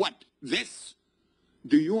could be what? This.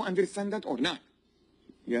 Do you understand that or not?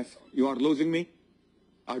 Yes, you are losing me?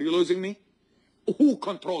 Are you losing me? Who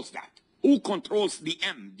controls that? Who controls the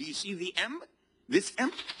M? Do you see the M? This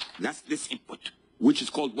M? That's this input, which is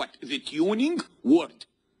called what? The tuning word.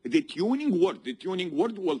 The tuning word. The tuning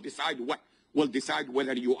word will decide what? Will decide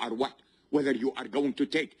whether you are what? Whether you are going to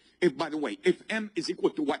take. If, by the way, if M is equal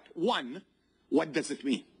to what? 1, what does it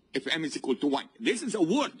mean? If M is equal to 1. This is a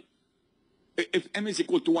word. If M is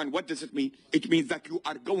equal to 1, what does it mean? It means that you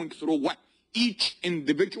are going through what? Each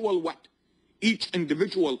individual what? Each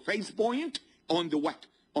individual phase point on the what?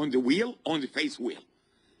 On the wheel, on the phase wheel.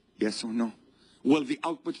 Yes or no? Will the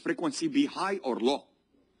output frequency be high or low?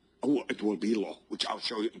 Oh, it will be low, which I'll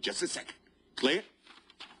show you in just a second. Clear?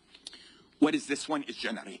 What is this one is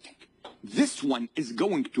generating? This one is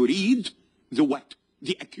going to read the what?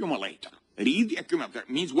 The accumulator. Read the accumulator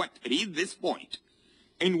means what? Read this point.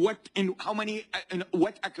 In what? In how many? In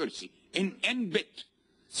what accuracy? In n bit.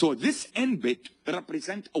 So this n bit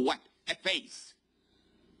represents a what? A phase.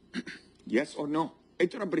 Yes or no?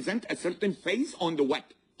 It represents a certain phase on the what?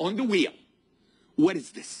 On the wheel. What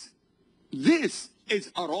is this? This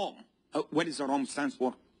is a ROM. What is a ROM stands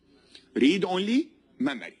for? Read only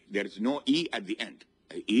memory. There is no E at the end.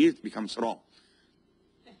 E becomes ROM.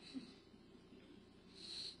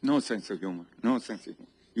 No sense of humor. No sense of humor.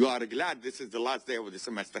 You are glad this is the last day of the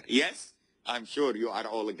semester. Yes? I'm sure you are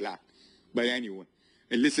all glad. But anyway,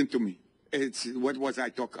 listen to me. What was I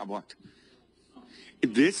talking about?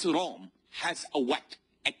 This ROM has a what?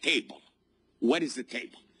 A table. What is the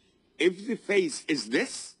table? If the phase is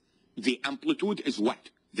this, the amplitude is what?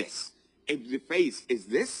 This. If the phase is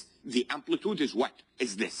this, the amplitude is what?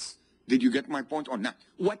 Is this. Did you get my point or not?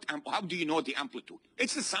 How do you know the amplitude?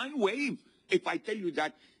 It's a sine wave. If I tell you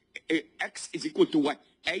that x is equal to what?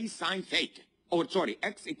 A sine theta. Or sorry,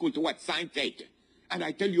 x equal to what? Sine theta. And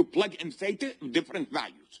I tell you plug in theta, different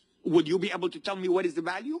values. Would you be able to tell me what is the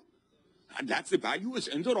value? And that's the value is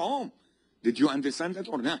in the ROM. Did you understand that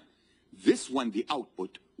or not? This one, the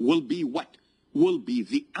output, will be what? Will be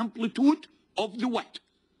the amplitude of the what?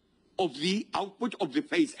 Of the output of the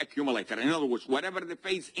phase accumulator. In other words, whatever the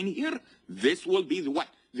phase in here, this will be the what?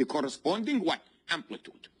 The corresponding what?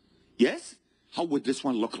 Amplitude. Yes? How would this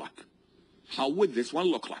one look like? How would this one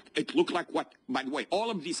look like? It look like what? By the way, all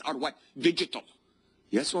of these are what? Digital.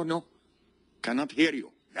 Yes or no? Cannot hear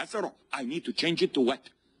you. That's wrong. I need to change it to what?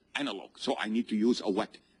 Analog. So I need to use a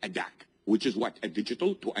what? A DAC, which is what? A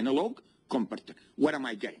digital to analog converter. What am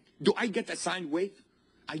I getting? Do I get a sine wave?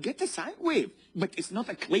 I get a sine wave, but it's not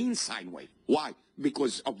a clean sine wave. Why?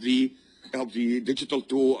 Because of the digital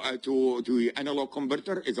to the analog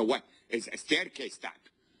converter is a what? Is a staircase type.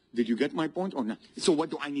 Did you get my point or not? So what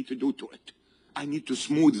do I need to do to it? I need to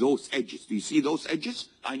smooth those edges. Do you see those edges?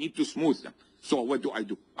 I need to smooth them. So what do?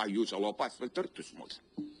 I use a low pass filter to smooth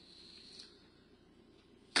them.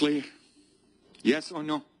 Clear? Yes or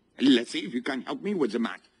no? Let's see if you can help me with the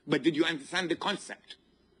math. But did you understand the concept?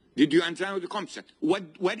 Did you understand the concept? What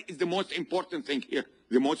is the most important thing here?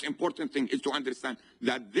 The most important thing is to understand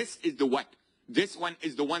that this is the what? This one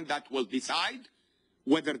is the one that will decide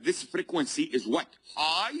whether this frequency is what?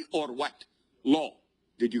 High or what? Low.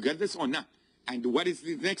 Did you get this or not? And what is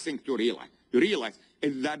the next thing to realize? Realize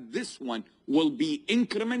is that this one will be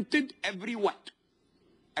incremented every what?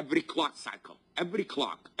 Every clock cycle. Every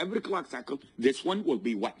clock cycle, this one will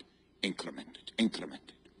be what? Incremented.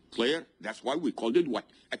 Clear? That's why we called it what?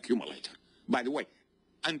 Accumulator. By the way,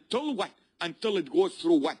 until what? Until it goes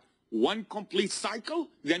through what? One complete cycle,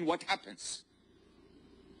 then what happens?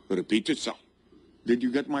 Repeat itself. Did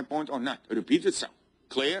you get my point or not? Repeat itself.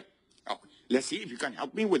 Clear? Oh, let's see if you can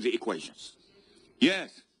help me with the equations.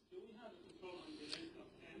 Yes.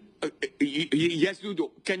 Yes, you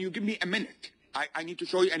do. Can you give me a minute? I need to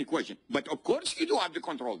show you an equation. But of course you do have the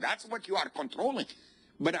control. That's what you are controlling.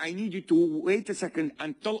 But I need you to wait a second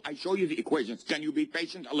until I show you the equations. Can you be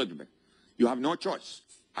patient a little bit? You have no choice.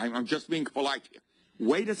 I'm just being polite here.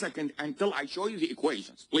 Wait a second until I show you the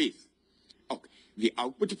equations, please. Okay. The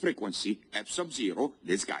output frequency, F sub 0,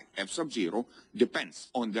 this guy, F sub 0, depends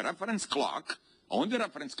on the reference clock. On the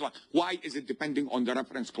reference clock. Why is it depending on the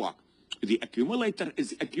reference clock? The accumulator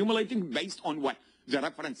is accumulating based on what? The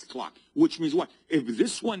reference clock. Which means what? If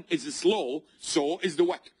this one is slow, so is the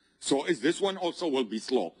what? So is this one also will be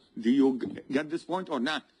slow. Do you get this point or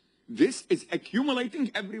not? This is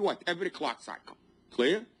accumulating every what? Every clock cycle.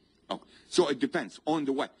 Clear? Okay. So it depends on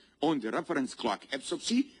the what? On the reference clock F sub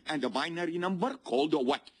C and a binary number called a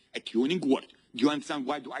what? A tuning word. Do you understand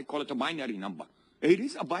why do I call it a binary number? It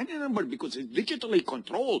is a binary number because it's digitally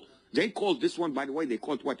controlled. They call this one, by the way, they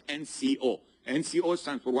call it what? NCO. NCO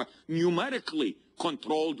stands for what? Numerically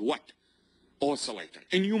controlled what? Oscillator.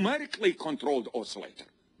 A numerically controlled oscillator.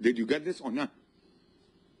 Did you get this or not?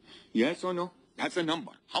 Yes or no? That's a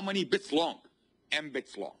number. How many bits long? M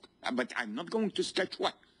bits long. But I'm not going to sketch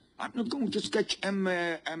what? I'm not going to sketch M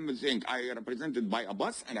thing. I represent it by a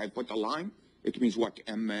bus and I put a line. It means what?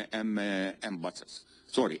 M buses.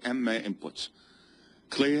 Sorry, M inputs.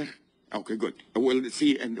 Clear? Okay, good. We'll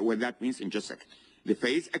see and what that means in just a second. The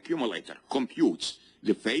phase accumulator computes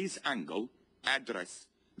the phase angle address,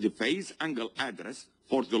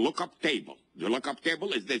 for the lookup table. The lookup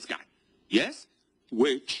table is this guy. Yes?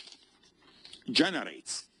 Which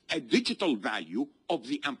generates a digital value of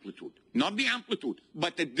the amplitude. Not the amplitude,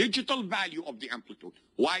 but the digital value of the amplitude.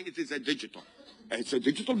 Why it is a digital? It's a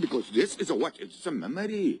digital because this is a what? It's a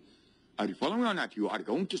memory. Are you following or not? You are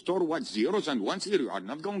going to store what? Zeros and ones here. You are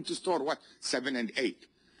not going to store what? 7 and 8.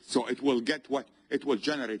 So it will get what? It will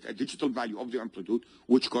generate a digital value of the amplitude,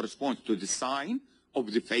 which corresponds to the sine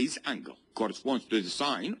of the phase angle. Corresponds to the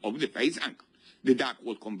sine of the phase angle. The DAC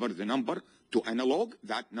will convert the number to analog,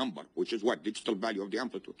 that number, which is what? Digital value of the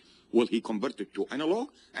amplitude. Will he convert it to analog?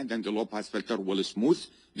 And then the low-pass filter will smooth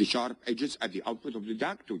the sharp edges at the output of the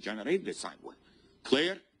DAC to generate the sine wave.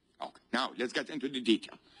 Clear? Okay. Now, let's get into the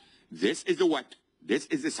detail. This is the what? This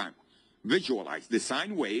is the sine wave. Visualize the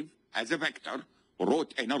sine wave as a vector.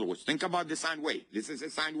 In other words, think about the sine wave. This is a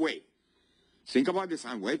sine wave. Think about the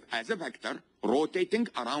sine wave as a vector rotating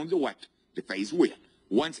around the what? The phase wheel.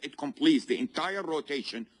 Once it completes the entire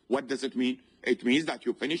rotation, what does it mean? It means that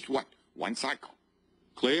you finished what? One cycle.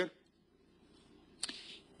 Clear?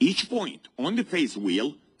 Each point on the phase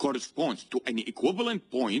wheel corresponds to an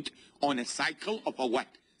equivalent point on a cycle of a what?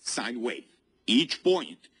 Sine wave. Each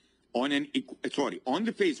point on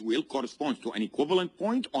the phase wheel corresponds to an equivalent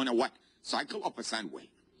point on a what? Cycle of a sine wave.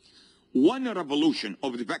 One revolution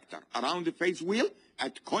of the vector around the phase wheel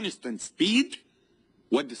at constant speed.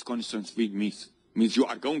 What does constant speed mean? Means you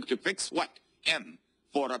are going to fix what? M.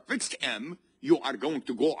 For a fixed M, you are going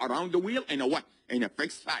to go around the wheel in a what? In a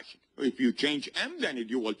fixed fashion. If you change M, then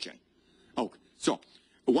you will change. Okay, so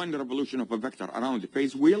one revolution of a vector around the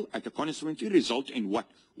phase wheel at a constant result in what?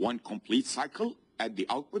 One complete cycle at the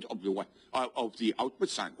output of the what? Of the output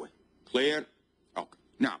sine wave. Clear? Okay.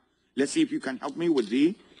 Now, let's see if you can help me with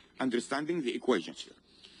the understanding the equations here.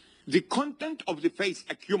 The content of the phase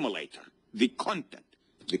accumulator, the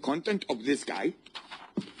content of this guy,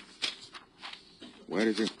 where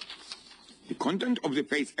is it? The content of the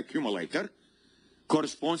phase accumulator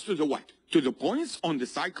corresponds to the what? To the points on the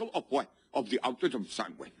cycle of what? Of the output of the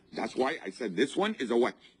sine wave. That's why I said this one is a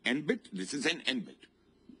what? N bit. This is an N bit.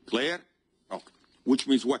 Clear? Okay. Which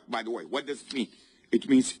means what, by the way? What does it mean? It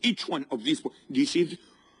means each one of these. Do you see?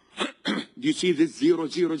 Do you see this 0,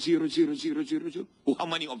 0, 0, 0, 0, 0, 0? Oh, how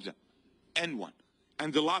many of them? N1.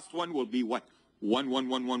 And the last one will be what? 1, 1,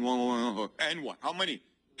 1, 1, 1, 1, 1, N1. How many?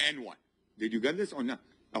 N1. Did you get this or not?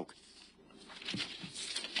 Okay.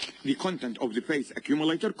 The content of the phase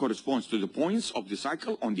accumulator corresponds to the points of the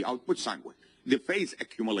cycle on the output sine wave. The phase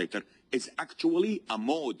accumulator is actually a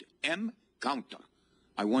mod M counter.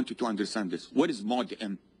 I want you to understand this. What is mod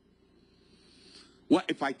M? What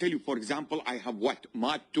if I tell you, for example, I have what?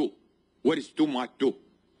 Mod 2. What is 2 mod 2?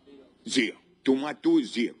 0. 2 mod 2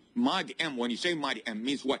 is 0. Mod M, when you say mod M,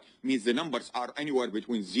 means what? Means the numbers are anywhere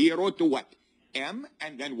between 0 to what? M,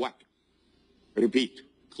 and then what? Repeat.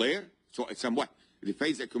 Clear? So it's a what? The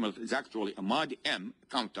phase accumulator is actually a mod M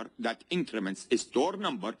counter that increments a stored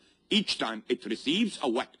number each time it receives a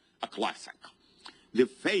what? A clock cycle. The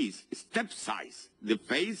phase step size, the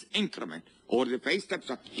phase increment, or the phase step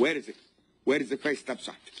size, where is it? Where is the phase step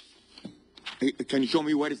size? Can you show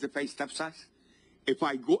me where is the phase step size? If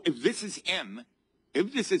this is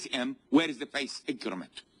M, where is the phase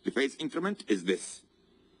increment? The phase increment is this.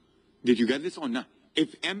 Did you get this or not?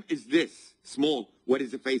 If M is this small, what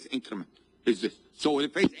is the phase increment? Is this. So the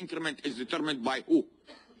phase increment is determined by who?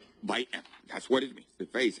 By M. That's what it means. The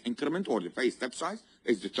phase increment or the phase step size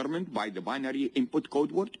is determined by the binary input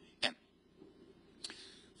code word M.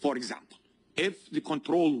 For example, if the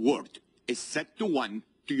control word is set to 1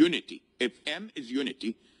 to unity, if M is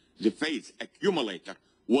unity, the phase accumulator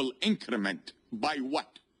will increment by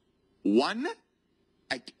what? 1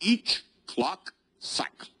 at each clock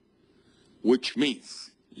cycle. Which means,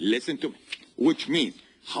 listen to me, which means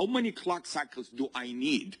how many clock cycles do I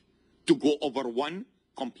need to go over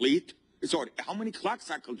how many clock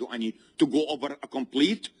cycles do I need to go over a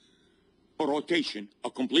complete rotation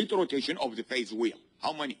of the phase wheel?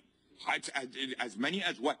 How many? As many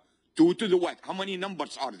as what? 2 to the what? How many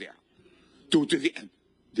numbers are there? 2 to the n.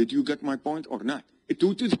 Did you get my point or not?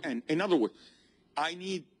 2 to the n. In other words, I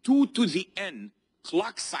need 2 to the n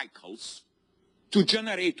clock cycles to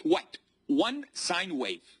generate what? 1 sine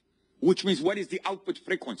wave. Which means what is the output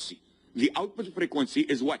frequency? The output frequency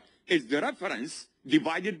is what? Is the reference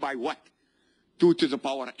divided by what? 2 to the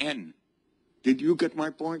power n. Did you get my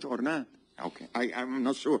point or not? Okay, I'm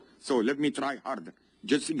not sure. So let me try harder.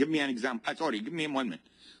 Just give me an example. Give me 1 minute.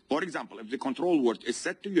 For example, if the control word is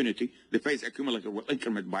set to unity, the phase accumulator will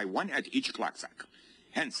increment by 1 at each clock cycle.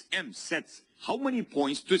 Hence, M sets how many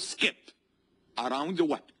points to skip around the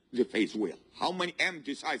what? The phase wheel. How many M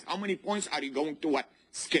decides how many points are you going to what?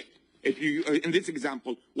 Skip. If you, in this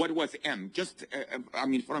example, what was M? Just,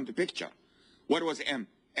 from the picture. What was M?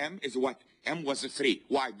 M is what? M was a 3.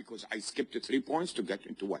 Why? Because I skipped the 3 points to get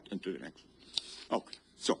into what? Into the next. Okay.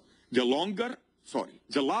 So, the larger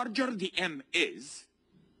the M is,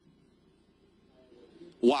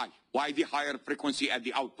 why? Why the higher frequency at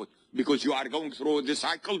the output? Because you are going through the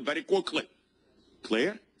cycle very quickly.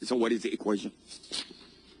 Clear? So what is the equation?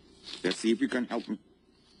 Let's see if you can help me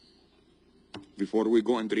before we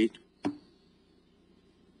go and read.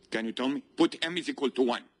 Can you tell me? Put M is equal to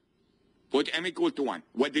 1. Put M equal to 1.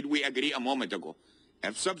 What did we agree a moment ago?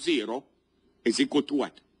 F sub 0 is equal to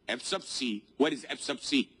what? F sub C. What is F sub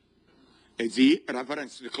C? Is the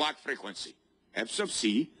reference to the clock frequency. F sub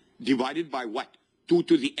C divided by what? 2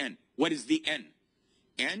 to the n. What is the n?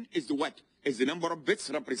 N is the what? Is the number of bits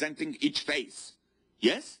representing each phase.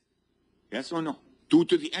 Yes? Yes or no? 2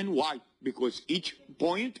 to the n. Why? Because each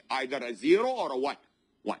point either a 0 or a what?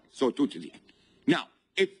 1. So 2 to the n. Now,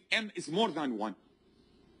 if m is more than 1,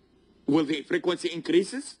 will the frequency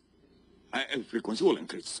increases? Frequency will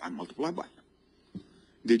increase and multiply by.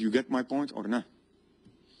 Did you get my point or not?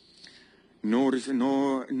 No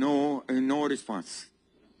response.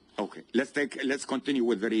 Okay, let's continue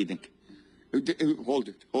with the reading. Hold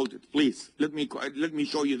it, please. Let me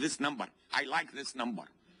show you this number. I like this number.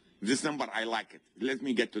 This number, I like it. Let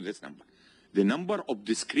me get to this number. The number of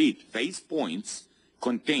discrete phase points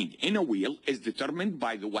contained in a wheel is determined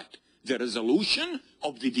by the what? The resolution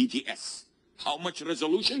of the DTS. How much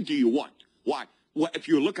resolution do you want? Why? Well, if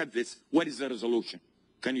you look at this, what is the resolution?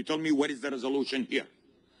 Can you tell me what is the resolution here?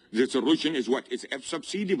 The resolution is what? It's F sub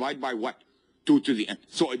C divided by what? 2 to the n.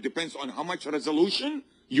 So it depends on how much resolution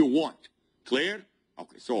you want. Clear?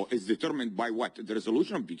 Okay, so it's determined by what? The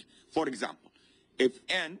resolution of B. For example, if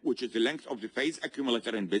n, which is the length of the phase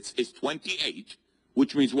accumulator in bits, is 28,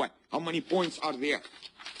 which means what? How many points are there?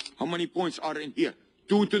 How many points are in here?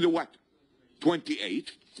 2 to the what?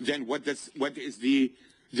 28. Then what is the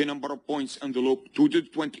number of points in the loop? 2 to the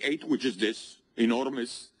 28, which is this.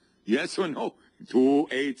 Enormous. Yes or no? 2,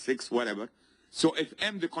 8, 6, whatever. So if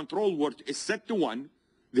m, the control word, is set to 1,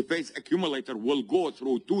 the phase accumulator will go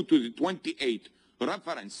through 2 to the 28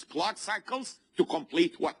 reference clock cycles to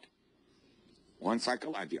complete what? 1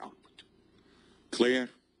 cycle at the output. Clear?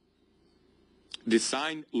 The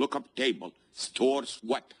sign lookup table stores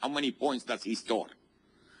what? How many points does he store?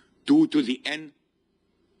 2 to the n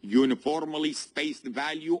uniformly spaced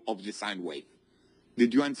value of the sine wave.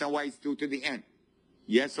 Did you understand why it's 2 to the n?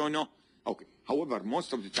 Yes or no? Okay. However,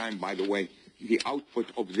 most of the time, by the way, the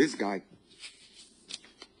output of this guy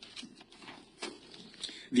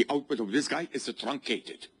is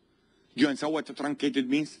truncated. Do you understand what truncated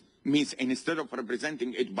means? Means instead of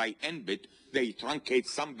representing it by n bit, they truncate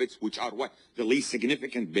some bits which are what? The least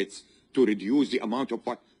significant bits to reduce the amount of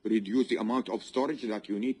what? Reduce the amount of storage that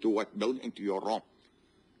you need to what? Build into your ROM.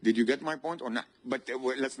 Did you get my point or not? But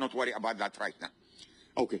let's not worry about that right now.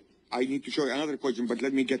 Okay. I need to show you another question, but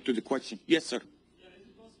let me get to the question. Yes, sir. Yeah, is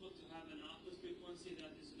it possible to have an output frequency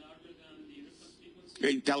that is larger than the reference frequency?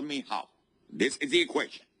 Hey, tell me how. This is the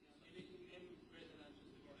equation. By making m greater than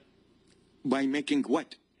 2 to the power n. By making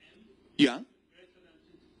what? M Yeah? greater than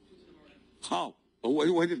 2 to the power n. How?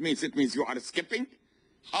 What it means? It means you are skipping?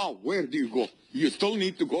 How? Where do you go? You still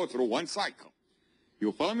need to go through 1 cycle.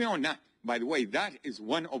 You follow me or not? By the way, that is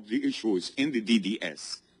one of the issues in the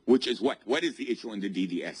DDS, which is what? What is the issue in the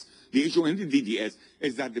DDS? The issue in the DDS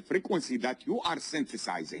is that the frequency that you are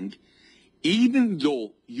synthesizing, even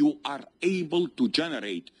though you are able to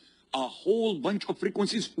generate a whole bunch of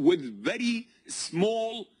frequencies with very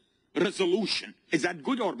small resolution. Is that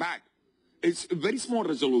good or bad? It's a very small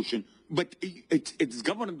resolution, but it's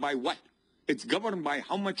governed by what? It's governed by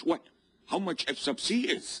how much what? How much F sub C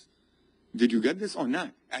is. Did you get this or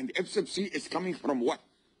not? And F sub C is coming from what?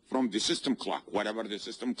 From the system clock, whatever the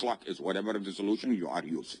system clock is, whatever the solution you are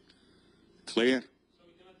using. Clear? So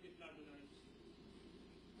we cannot get larger than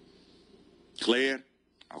it. Clear?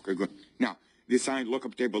 Okay, good. Now, the sign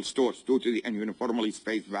lookup table stores 2 to the n uniformly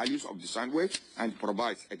spaced values of the sine wave and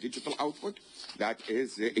provides a digital output that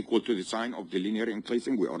is equal to the sign of the linear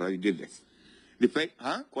increasing. We already did this. The phase,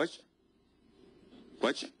 question?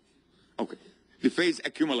 Question? Okay. The phase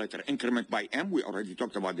accumulator increment by m, we already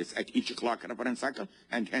talked about this, at each clock reference cycle,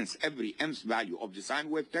 and hence every m's value of the sine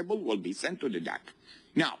wave table will be sent to the DAC.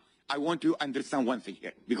 Now, I want to understand one thing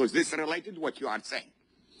here, because this is related to what you are saying.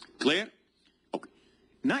 Clear? Okay.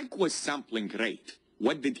 Nyquist's sampling rate,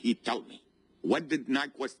 what did he tell me? What did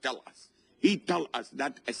Nyquist tell us? He tell us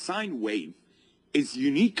that a sine wave is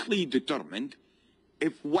uniquely determined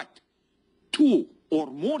if what? 2 or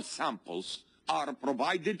more samples are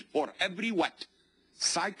provided for every what?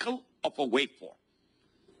 Cycle of a waveform.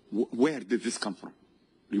 Where did this come from?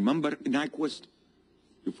 Remember Nyquist?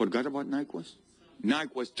 You forgot about Nyquist?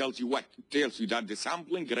 Nyquist tells you what? Tells you that the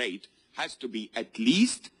sampling rate has to be at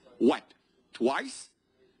least what? Twice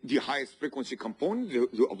the highest frequency component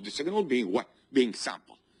of the signal being what? Being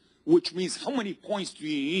sampled. Which means how many points do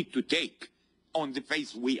you need to take on the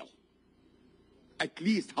phase wheel? At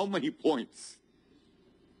least how many points?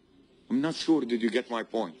 I'm not sure, did you get my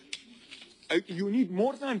point? You need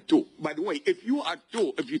more than 2. By the way, if you are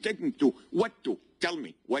 2, if you're taking 2, what 2? Tell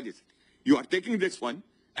me, what is it? You are taking this one,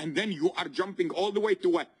 and then you are jumping all the way to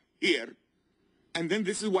what? Here. And then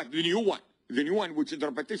this is what? The new one. The new one, which is the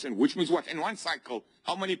repetition, which means what? In 1 cycle,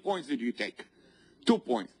 how many points did you take? 2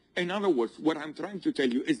 points. In other words, what I'm trying to tell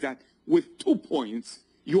you is that with 2 points,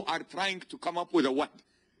 you are trying to come up with a what?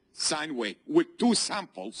 Sine wave. With 2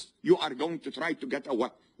 samples, you are going to try to get a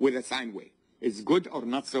what? With a sine wave. Is good or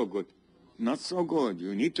not so good? Not so good.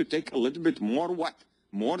 You need to take a little bit more what?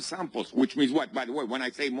 More samples, which means what? By the way, when I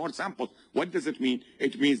say more samples, what does it mean?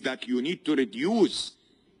 It means that you need to reduce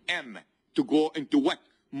M to go into what?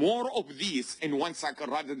 More of these in 1 cycle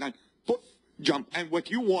rather than poof, jump. And what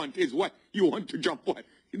you want is what? You want to jump what?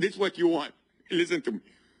 This is what you want. Listen to me.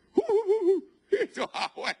 So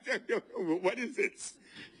what is this?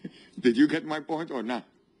 Did you get my point or not?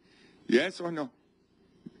 Yes or no?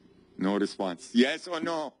 No response. Yes or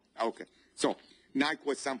no? Okay. So,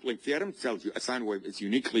 Nyquist sampling theorem tells you a sine wave is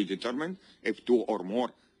uniquely determined if two or more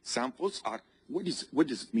samples are. What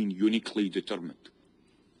does it mean, uniquely determined?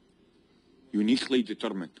 Uniquely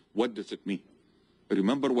determined. What does it mean?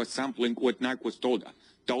 Remember what Nyquist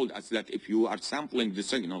told us that if you are sampling the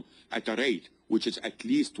signal at a rate which is at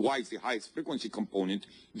least twice the highest frequency component,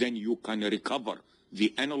 then you can recover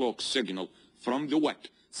the analog signal from the what?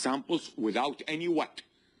 Samples without any what?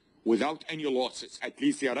 Without any losses, at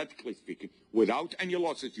least theoretically speaking. Without any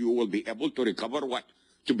losses, you will be able to recover what?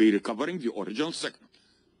 To be recovering the original signal.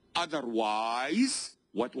 Otherwise,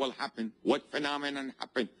 what will happen? What phenomenon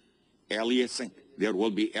happen? Aliasing. There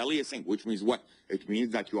will be aliasing, which means what? It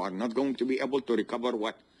means that you are not going to be able to recover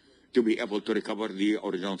what? To be able to recover the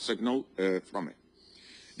original signal from it.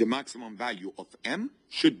 The maximum value of M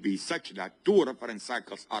should be such that two reference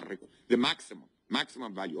cycles are required. The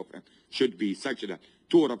maximum value of M should be such that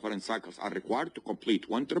two reference cycles are required to complete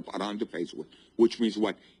one trip around the phase width, which means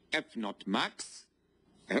what? F naught max,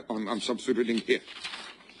 I'm substituting here.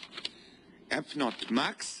 F naught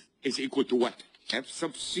max is equal to what? F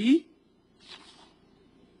sub C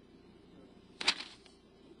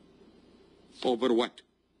over what?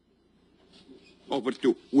 Over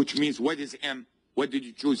 2, which means what is M? What did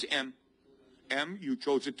you choose M? M, you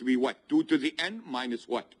chose it to be what? 2 to the n minus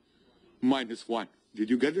what? Minus 1. Did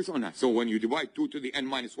you get this or not? So when you divide 2 to the n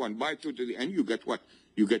minus 1 by 2 to the n, you get what?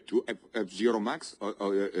 You get to F0 max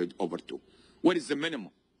over 2. What is the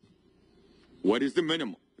minimum? What is the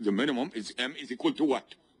minimum? The minimum is M is equal to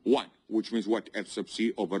what? 1, which means what? F sub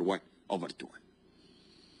C over what? Over 2.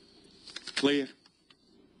 Clear?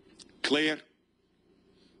 Clear?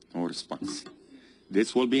 No response.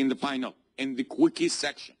 This will be in the final, in the quickie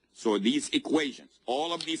section. So these equations,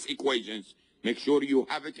 all of these equations, make sure you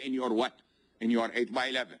have it in your what? In your 8 by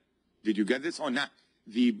 11. Did you get this or not?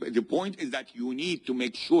 The point is that you need to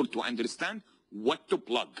make sure to understand what to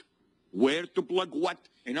plug. Where to plug what?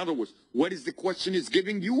 In other words, what is the question is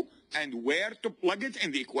giving you and where to plug it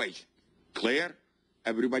in the equation. Clear?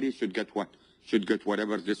 Everybody should get what? Should get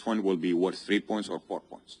whatever this one will be worth 3 points or 4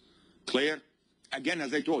 points. Clear? Again,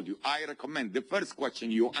 as I told you, I recommend the first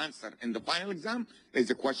question you answer in the final exam is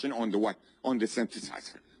the question on the what? On the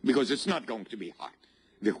synthesizer. Because it's not going to be hard.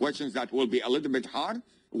 The questions that will be a little bit hard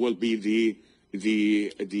will be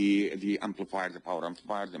the amplifier, the power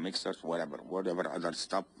amplifier, the mixers, whatever other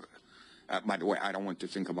stuff. By the way, I don't want to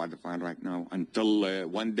think about the final right now until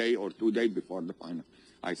 1 day or 2 days before the final.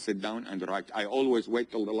 I sit down and write. I always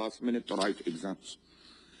wait till the last minute to write exams.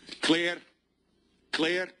 Clear?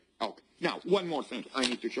 Clear? Okay. Now, one more thing I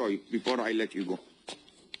need to show you before I let you go.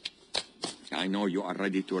 I know you are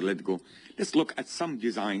ready to let go. Let's look at some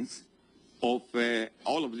designs of,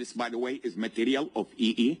 all of this, by the way, is material of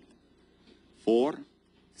EE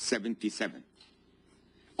 477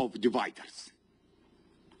 of dividers.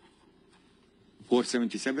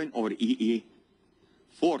 477 or EE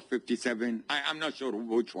 457, I'm not sure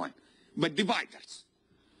which one, but dividers.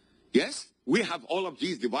 Yes, we have all of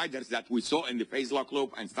these dividers that we saw in the phase lock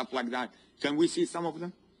loop and stuff like that. Can we see some of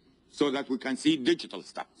them? So that we can see digital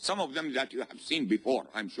stuff. Some of them that you have seen before.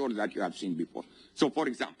 I'm sure that you have seen before. So for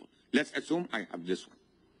example, let's assume I have this one.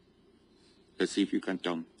 Let's see if you can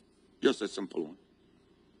tell me. Just a simple one.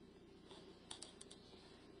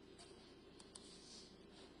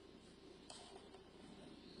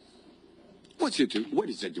 What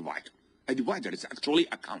is a divider? A divider is actually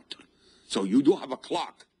a counter. So you do have a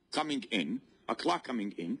clock coming in,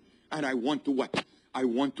 and I want to what? I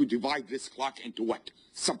want to divide this clock into what?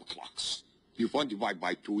 Subclocks. You want to divide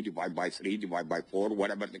by 2, divide by 3, divide by 4,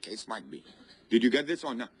 whatever the case might be. Did you get this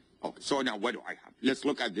or not? Okay, so now what do I have? Let's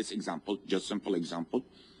look at this example, just simple example.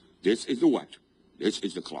 This is the what? This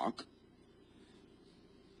is the clock.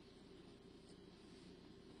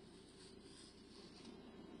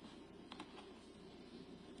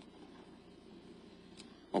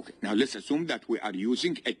 Okay, now let's assume that we are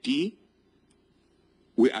using a T.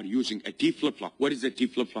 We are using a T flip-flop. What is a T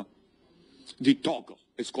flip-flop? The toggle.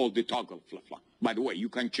 It's called the toggle flip-flop. By the way, you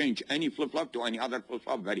can change any flip-flop to any other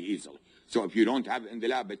flip-flop very easily. So if you don't have in the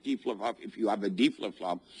lab a T flip-flop, if you have a D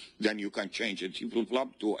flip-flop, then you can change a T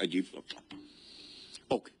flip-flop to a D flip-flop.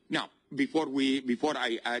 Okay, now, before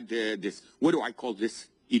I add this, what do I call this,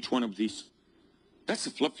 each one of these? That's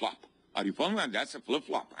a flip-flop. Are you following me? That's a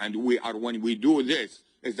flip-flop. And when we do this,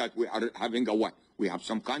 is that we are having a what? We have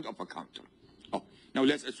some kind of a counter. Oh, now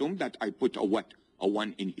let's assume that I put a what? A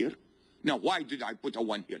 1 in here. Now, why did I put a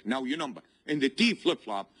 1 here? Now, you number. In the T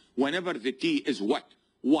flip-flop, whenever the T is what?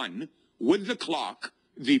 1, with the clock,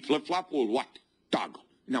 the flip-flop will what? Toggle.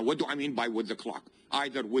 Now, what do I mean by with the clock?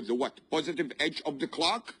 Either with the what? Positive edge of the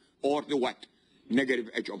clock or the what? Negative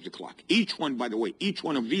edge of the clock. Each one, by the way, each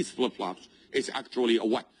one of these flip-flops is actually a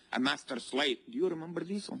what? A master-slave. Do you remember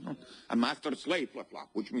this or not? A master-slave flip-flop,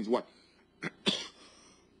 which means what?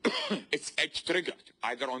 It's edge triggered,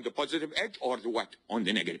 either on the positive edge or the what? On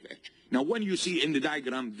the negative edge. Now, when you see in the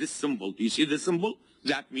diagram this symbol, do you see this symbol?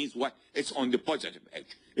 That means what? It's on the positive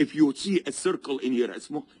edge. If you see a circle in here, a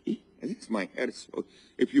small, it's my hair. So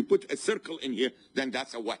if you put a circle in here, then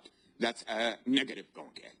that's a what? That's a negative going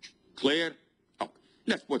edge. Clear? Oh,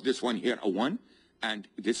 let's put this one here, a 1. And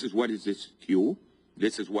this is, what is this? Q.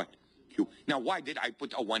 This is what? Q. Now, why did I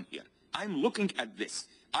put a 1 here? I'm looking at this.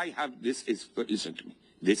 I have, this is, listen to me.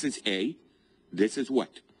 This is A. This is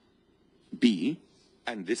what? B.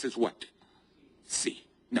 And this is what? C.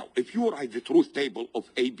 Now, if you write the truth table of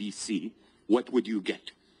A, B, C, what would you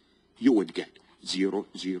get? You would get 0,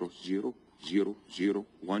 0, 0, 0, 0,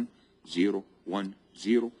 1, 0, 1,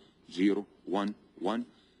 0, 0, 1, 1,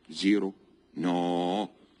 0, no,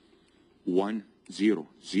 1, 0,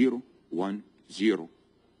 0, 1, 0,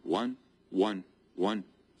 1, 1, 1,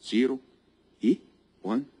 0, E,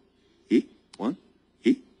 1, E, 1,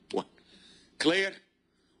 E, 1. Clear?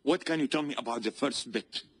 What can you tell me about the first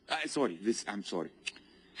bit? Sorry, this, I'm sorry.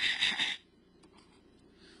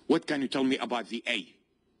 What can you tell me about the A?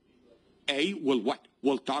 A will what?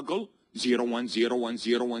 Will toggle 0, 1, 0, 1,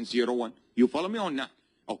 0, 1, 0, 1. You follow me or not?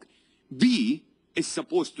 Okay. B is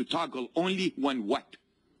supposed to toggle only when what?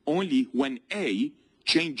 Only when A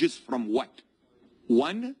changes from what?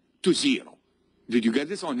 1 to 0. Did you get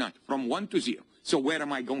this or not? From 1 to 0. So where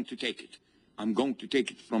am I going to take it? I'm going to take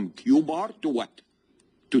it from Q bar to what?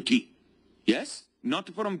 To T. Yes? Not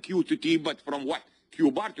from Q to T, but from what? Q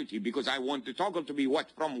bar to T, because I want the toggle to be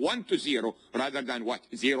what? From 1 to 0, rather than what?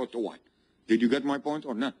 0 to 1. Did you get my point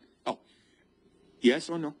or not? Oh, yes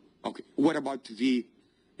or no? Okay. What about the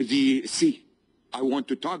C? I want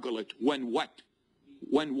to toggle it when what?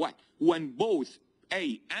 When what? When both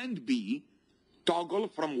A and B toggle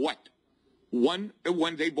from what? 1,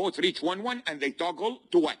 when they both reach 1, 1, and they toggle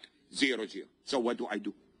to what? 0, 0. So what do I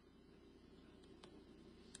do?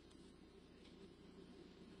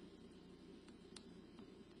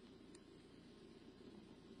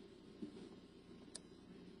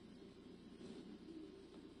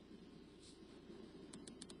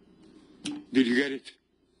 Did you get it?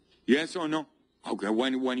 Yes or no? Okay,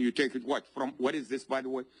 when you take it what? From, what is this, by the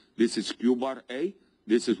way? This is Q bar A.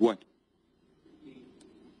 This is what?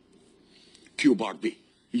 Q bar B.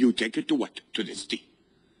 You take it to what? To this T.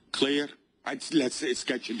 Clear? Let's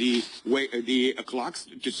sketch the clocks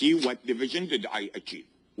to see what division did I achieve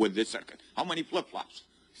with this circuit. How many flip-flops?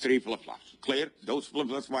 3 flip-flops. Clear? Those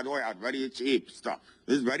flip-flops, by the way, are very cheap stuff.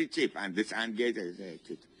 This is very cheap, and this AND gate is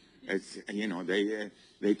it's, you know,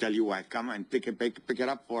 they tell you I come and pick it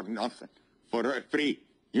up for nothing, for free.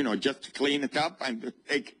 You know, just clean it up and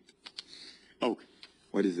take it. Okay.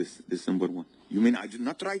 What is this? This number 1. You mean I did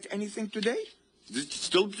not write anything today? This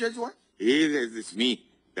still just what? Here is this me.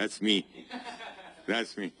 That's me.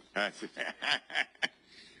 That's me. That's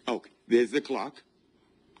okay. There's the clock.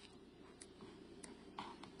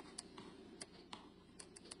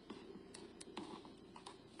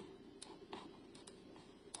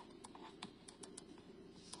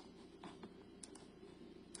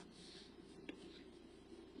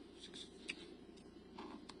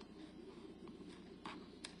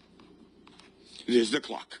 There's the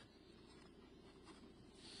clock.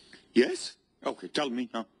 Yes? Okay, tell me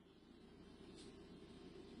now.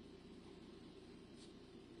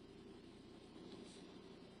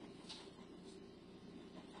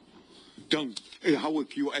 Tell me, how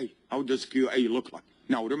does QA look like?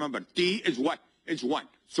 Now remember, T is what? It's 1.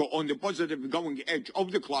 So on the positive going edge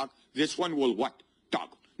of the clock, this one will what?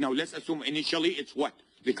 Toggle. Now let's assume initially it's what?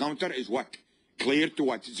 The counter is what? Clear to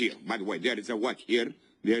what? 0. By the way, there is a what here?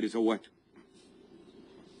 There is a what?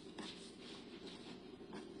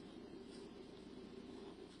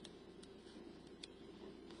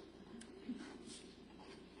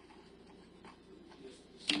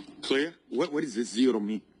 Clear? What does this 0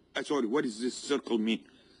 mean? Sorry, what does this circle mean?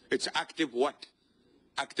 It's active what?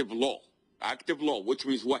 Active low. Active low, which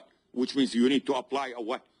means what? Which means you need to apply a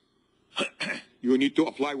what? You need to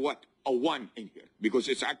apply what? A 1 in here, because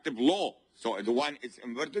it's active low. So the 1 is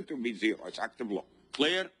inverted to be 0. It's active low.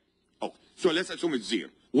 Clear? Oh, so let's assume it's 0.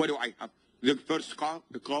 What do I have? The first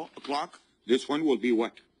clock, this one will be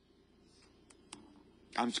what?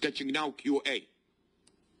 I'm sketching now QA.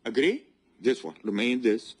 Agree? This one, remain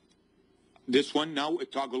this. This one now,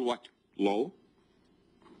 it toggle what? Low.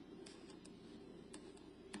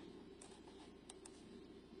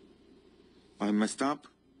 I messed up.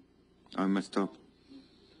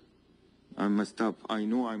 I messed up. I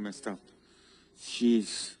know I messed up.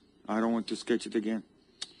 Jeez, I don't want to sketch it again.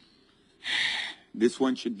 This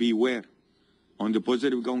one should be where? On the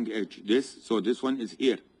positive going edge. So this one is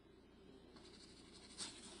here.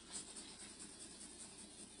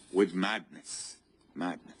 With madness.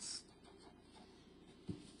 Madness.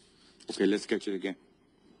 Okay, let's sketch it again.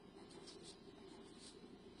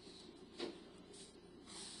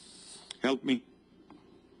 Help me.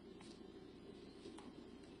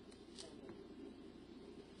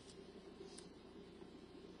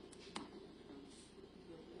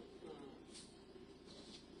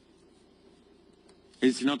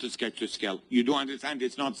 It's not a sketch to scale. You do understand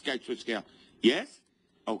it's not sketch to scale. Yes?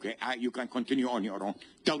 Okay, you can continue on your own.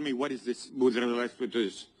 Tell me what is this with respect to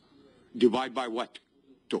this? Divide by what?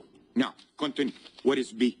 2. Now, continue. What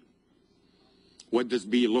is B? What does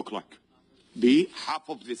B look like? B, half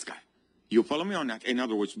of this guy. You follow me on that? In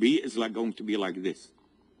other words, B is like going to be like this.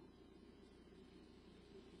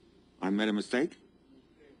 I made a mistake?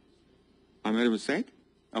 I made a mistake?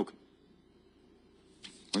 Okay.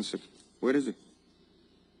 1 second. Where is it?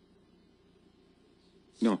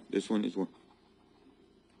 No, this one is one.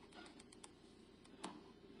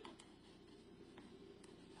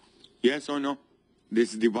 Yes or no?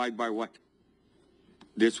 This is divided by what?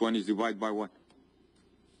 This one is divided by what?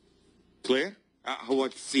 Clear? How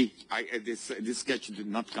about C? This sketch did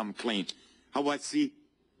not come clean. How about C?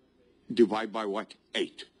 Divide by what?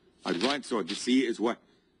 8. All right, so the C is what?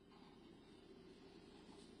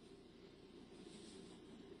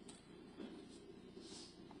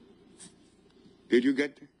 Did you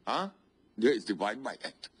get, It's divided by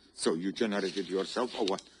 8. So you generated yourself or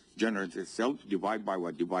what? Generate itself, divide by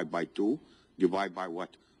what? Divide by 2, divide by what?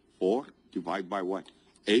 4, divide by what?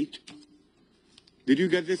 8. Did you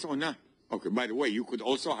get this or not? Okay, by the way, you could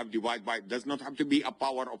also have divide by, does not have to be a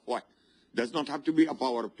power of what? Does not have to be a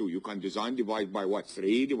power of 2. You can design divide by what?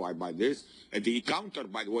 3, divide by this. The counter,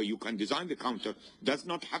 by the way, you can design the counter, does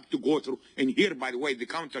not have to go through, and here, by the way, the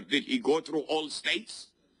counter, did he go through all states?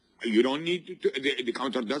 You don't need to, the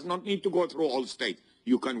counter does not need to go through all states.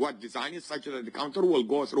 You can design it such that the counter will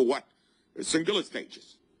go through what? Single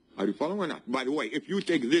stages. Are you following or not? By the way, if you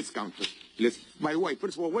take this counter, by the way,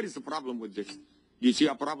 first of all, what is the problem with this? Do you see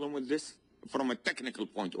a problem with this? From a technical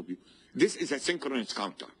point of view. This is a synchronous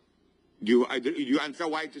counter. Do you answer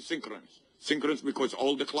why it is synchronous? Synchronous because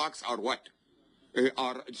all the clocks are what?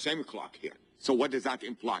 Are the same clock here. So what does that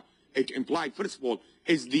imply? It implies, first of all,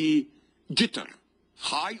 is the jitter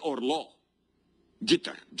high or low?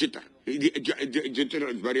 Jitter. Jitter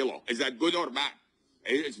is very low. Is that good or bad?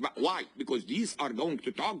 Why? Because these are going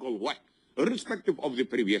to toggle what? Irrespective of the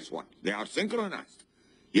previous one. They are synchronized.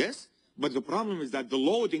 Yes? But the problem is that the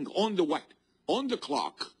loading on the what? On the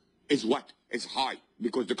clock is what? Is high.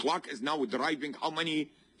 Because the clock is now driving how many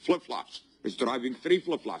flip-flops? It's driving 3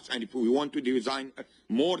 flip-flops. And if we want to design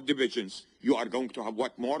more divisions, you are going to have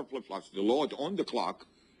what? More flip-flops. The load on the clock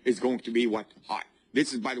is going to be what? High.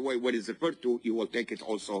 This is, by the way, what is referred to. You will take it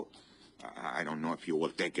also. I don't know if you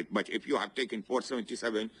will take it, but if you have taken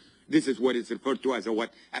 477, this is what is referred to as a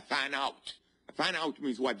what? A fan out. A fan out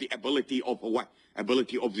means what? The ability of a what?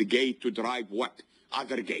 Ability of the gate to drive what?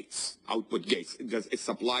 Other gates, output gates. Does it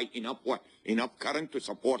supply enough what? Enough current to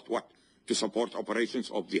support what? To support operations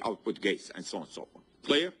of the output gates and so on and so forth.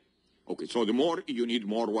 Clear? Okay, so the more, you need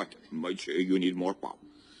more what? You need more power.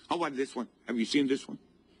 How about this one? Have you seen this one?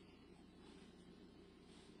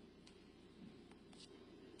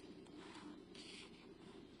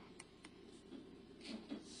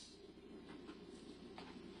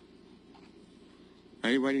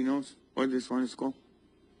 Anybody knows what this one is called?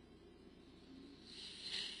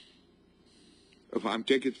 If I'm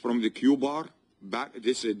taking it from the Q bar back,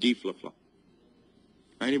 this is a D flip-flop.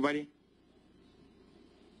 Anybody?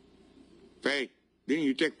 Faye, didn't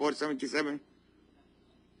you take 477?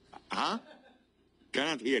 Huh?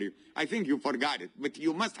 Cannot hear you. I think you forgot it, but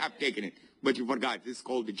you must have taken it. But you forgot. This is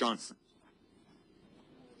called the Johnson.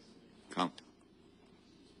 Count.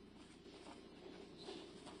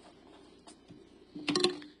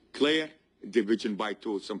 Clear? Division by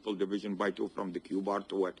 2, simple division by 2 from the Q bar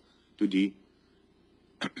to what? To D.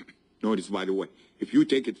 Notice, by the way, if you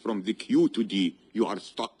take it from the Q to D, you are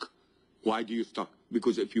stuck. Why do you stuck?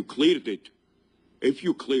 Because if you cleared it,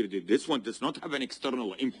 this one does not have an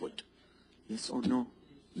external input. Yes or no?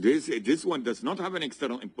 This one does not have an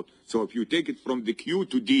external input. So if you take it from the Q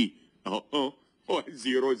to D, 0,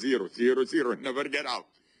 0, 0, 0, 0, never get out.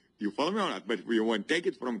 You follow me or not? But if you want to take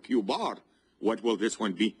it from Q bar, what will this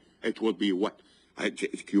one be? It will be what?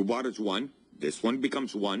 Q bar is 1. This one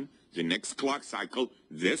becomes 1. The next clock cycle,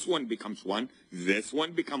 this one becomes 1. This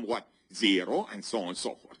one becomes what? 0, and so on and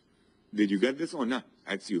so forth. Did you get this or not?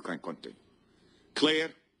 As you can continue. Clear?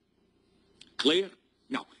 Clear?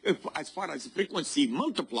 Now, as far as frequency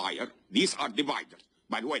multiplier, these are dividers.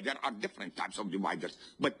 By the way, there are different types of dividers,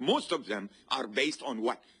 but most of them are based on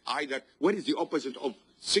what? Either, what is the opposite of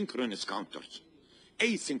synchronous counters?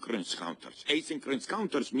 Asynchronous counters. Asynchronous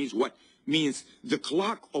counters means what? Means the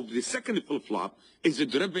clock of the second flip-flop is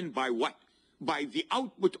driven by what? By the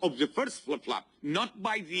output of the first flip-flop, not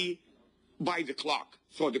by the clock.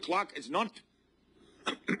 So the clock is not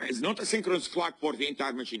it's not a synchronous clock for the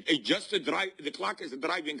entire machine. It's just the clock is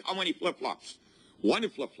driving how many flip-flops? One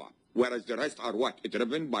flip-flop, whereas the rest are what?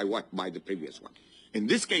 Driven by what? By the previous one. In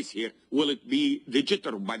this case here, will it be the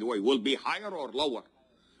jitter, by the way, will be higher or lower?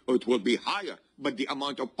 It will be higher, but the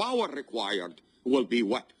amount of power required will be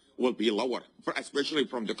what? Will be lower, especially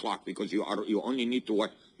from the clock, because you only need to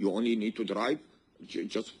what? You only need to drive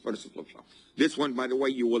just first flip-flop. This one, by the way,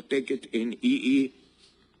 you will take it in EE,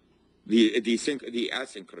 the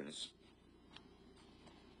asynchronous.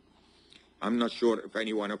 I'm not sure if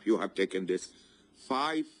any one of you have taken this.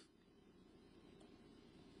 5.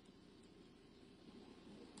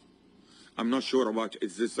 I'm not sure about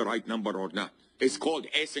is this the right number or not. It's called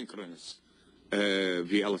asynchronous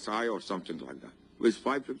VLSI or something like that. With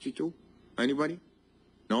 552? Anybody?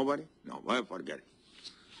 Nobody? No, well, forget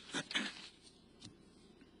it.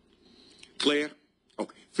 Clear?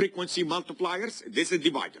 Okay. Frequency multipliers, this is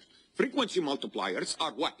dividers. Frequency multipliers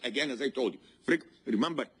are what? Again, as I told you.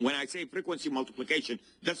 Remember, when I say frequency multiplication,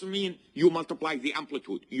 doesn't mean you multiply the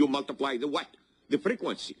amplitude. You multiply the what? The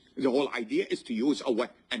frequency. The whole idea is to use a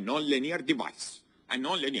what? A nonlinear device. A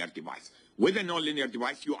nonlinear device. With a nonlinear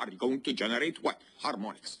device, you are going to generate what?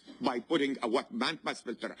 Harmonics. By putting a what? Bandpass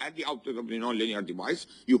filter at the output of the nonlinear device,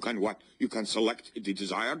 you can what? You can select the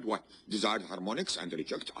desired what? Desired harmonics and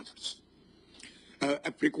reject others.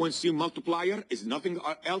 A frequency multiplier is nothing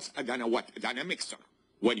else than a what? Than a mixer.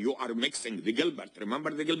 When you are mixing the Gilbert,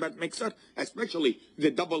 remember the Gilbert mixer? Especially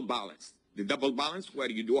the double balance. The double balance where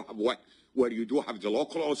you do have what? Where you do have the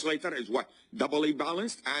local oscillator is what? Doubly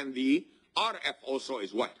balanced, and the RF also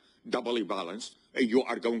is what? Doubly balanced. You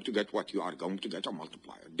are going to get what? You are going to get a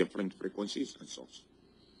multiplier. Different frequencies and so on.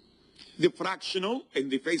 The fractional, in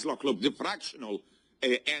the phase lock loop, the fractional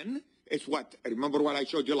N, it's what? Remember what I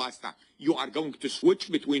showed you last time? You are going to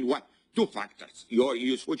switch between what? Two factors.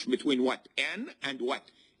 You switch between what? N and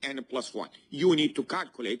what? N plus 1. You need to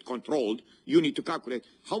calculate, controlled, you need to calculate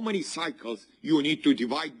how many cycles you need to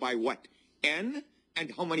divide by what? N,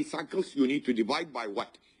 and how many cycles you need to divide by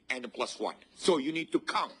what? N plus 1. So you need to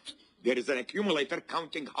count. There is an accumulator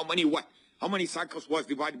counting how many what? How many cycles was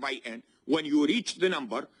divided by N. When you reach the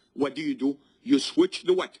number, what do? You switch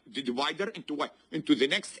the what? The divider into what? Into the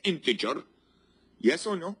next integer. Yes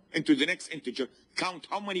or no? Into the next integer. Count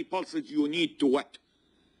how many pulses you need to what?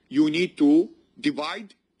 You need to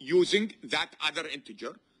divide using that other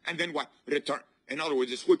integer. And then what? Return. In other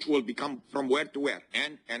words, the switch will become from where to where?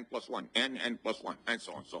 N plus 1. N plus 1. And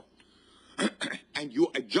so on, so on. And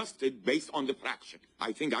you adjust it based on the fraction.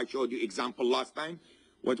 I think I showed you example last time.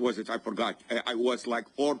 What was it? I forgot. I was like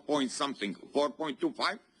 4 point something.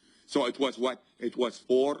 4.25. So it was what? It was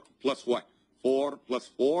 4 plus what? 4 plus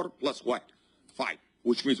 4 plus what? 5.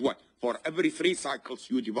 Which means what? For every 3 cycles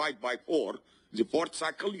you divide by 4. The 4th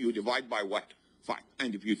cycle you divide by what? 5.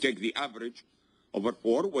 And if you take the average over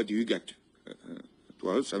 4, what do you get?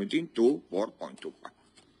 12, 17, 2, 4.25.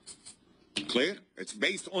 Clear? It's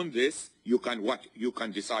based on this. You can what? You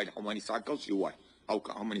can decide how many cycles you what?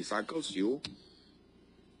 How many cycles you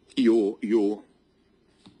will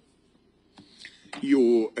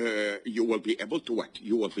be able to what?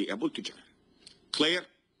 You will be able to generate. Clear?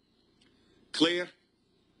 Clear?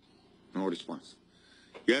 No response.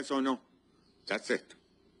 Yes or no? That's it.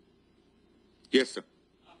 Yes, sir.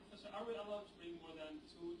 So are we allowed to bring more than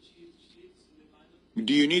 2 cheat sheets in the final?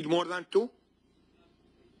 Do you need more than 2?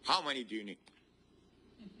 How many do you need?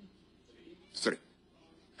 3.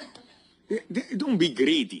 Don't be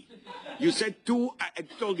greedy. You said 2. I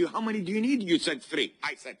told you how many do you need? You said 3.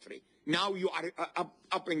 I said 3. Now you are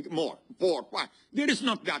upping more. 4, 5. There is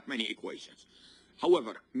not that many equations.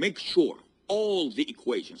 However, make sure all the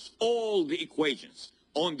equations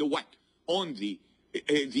on the what? On this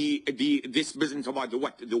business about the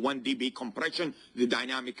what? The 1 dB compression, the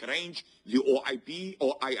dynamic range, the OIP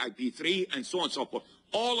or IIP3, and so on and so forth.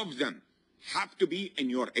 All of them have to be in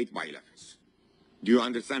your 8x11s. Do you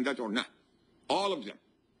understand that or not? All of them.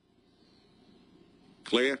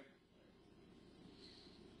 Clear?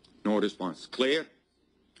 No response. Clear?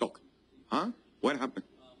 Okay. Huh? What happened?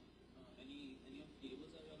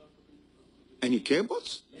 Any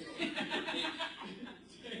cables?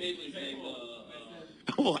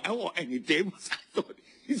 any tables? I thought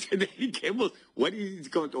he said any cables. What is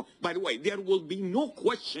it going to? By the way, there will be no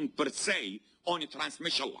question per se on a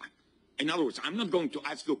transmission line. In other words, I'm not going to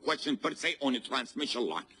ask you a question per se on a transmission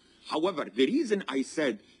line. However, the reason I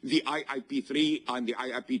said the IIP3 and the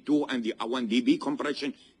IIP2 and the 1 dB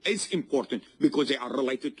compression is important because they are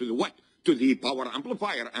related to the what? To the power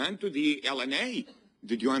amplifier and to the LNA.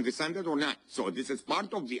 Did you understand that or not? So this is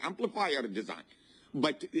part of the amplifier design.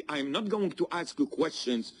 But I'm not going to ask you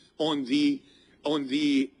questions on the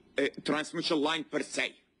transmission line per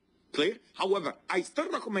se. Clear? However, I still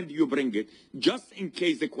recommend you bring it just in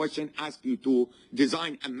case the question asks you to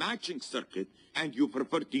design a matching circuit and you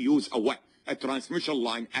prefer to use a what? A transmission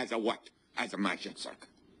line as a what? As a matching circuit.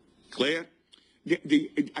 Clear?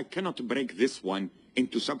 I cannot break this one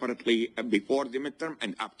into separately before the midterm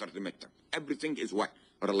and after the midterm. Everything is what?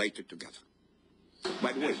 Related together.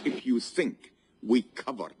 By the way, if you think we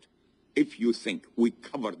covered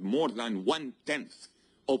more than 1/10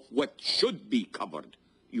 of what should be covered,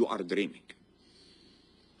 you are dreaming.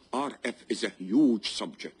 RF is a huge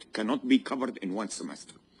subject, cannot be covered in one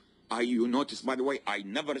semester. You notice, by the way, I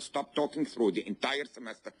never stopped talking through the entire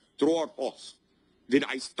semester. True or false? Did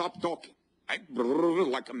I stop talking?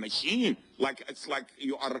 Like a machine, it's like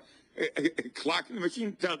you are clocking the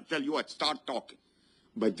machine, tell you what, start talking.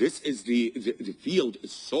 But this is the field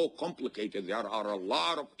is so complicated. There are a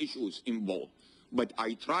lot of issues involved. But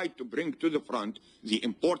I try to bring to the front the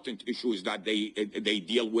important issues that they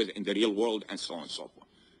deal with in the real world and so on and so forth.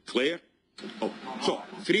 Clear? Oh, so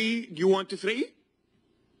 3, do you want to 3?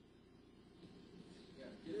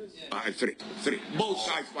 3. Both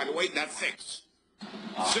sides, by the way, that's 6.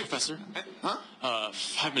 Professor? Huh?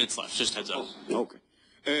 5 minutes left, just heads up. Oh, okay.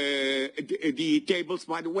 The tables,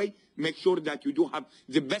 by the way, make sure that you do have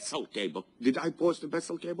the Bessel table. Did I post the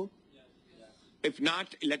Bessel table? If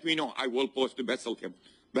not, let me know. I will post the Bessel table.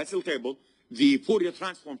 Bessel table, the Fourier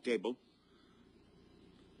transform table.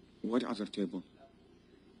 What other table?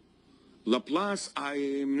 Laplace,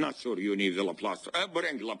 I'm not sure you need the Laplace.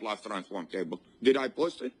 Bring Laplace transform table. Did I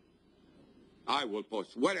post it? I will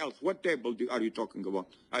post. What else? What table are you talking about?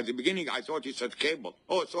 At the beginning, I thought you said cable.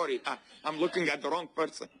 Oh, sorry. I'm looking at the wrong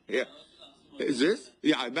person. Yeah. Is this?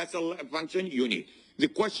 Yeah, Bessel function you need. The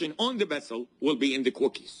question on the Bessel will be in the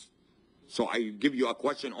cookies. So I give you a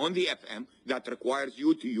question on the FM that requires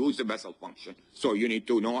you to use the Bessel function. So you need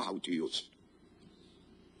to know how to use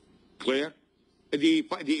it. Clear?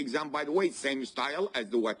 The exam, by the way, same style as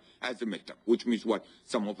the what? As the midterm, which means what?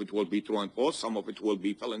 Some of it will be true and false, some of it will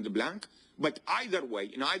be fill in the blank. But either way,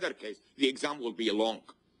 in either case, the exam will be long.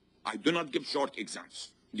 I do not give short exams.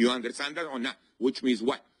 Do you understand that or not? Which means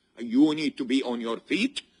what? You need to be on your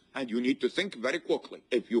feet and you need to think very quickly.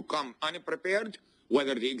 If you come unprepared,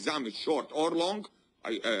 whether the exam is short or long,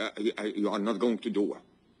 you are not going to do well.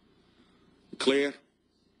 Clear?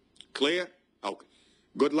 Clear? Okay.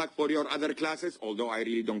 Good luck for your other classes, although I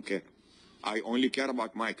really don't care. I only care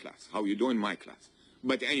about my class, how you do in my class.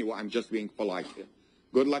 But anyway, I'm just being polite here.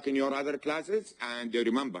 Good luck in your other classes, and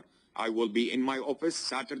remember, I will be in my office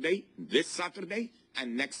Saturday, this Saturday,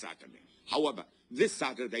 and next Saturday. However, this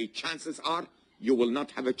Saturday, chances are you will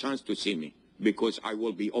not have a chance to see me because I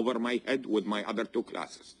will be over my head with my other 2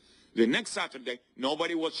 classes. The next Saturday,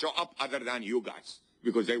 nobody will show up other than you guys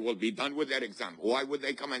because they will be done with their exam. Why would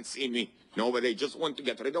they come and see me? Nobody, they just want to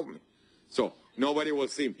get rid of me. So nobody will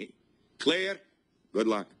see me. Clear? Good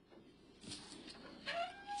luck.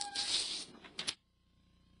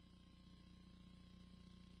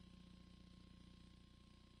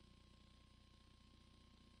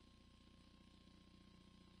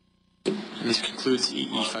 And this concludes EE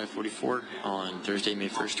 544 on Thursday, May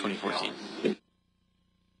 1st, 2014.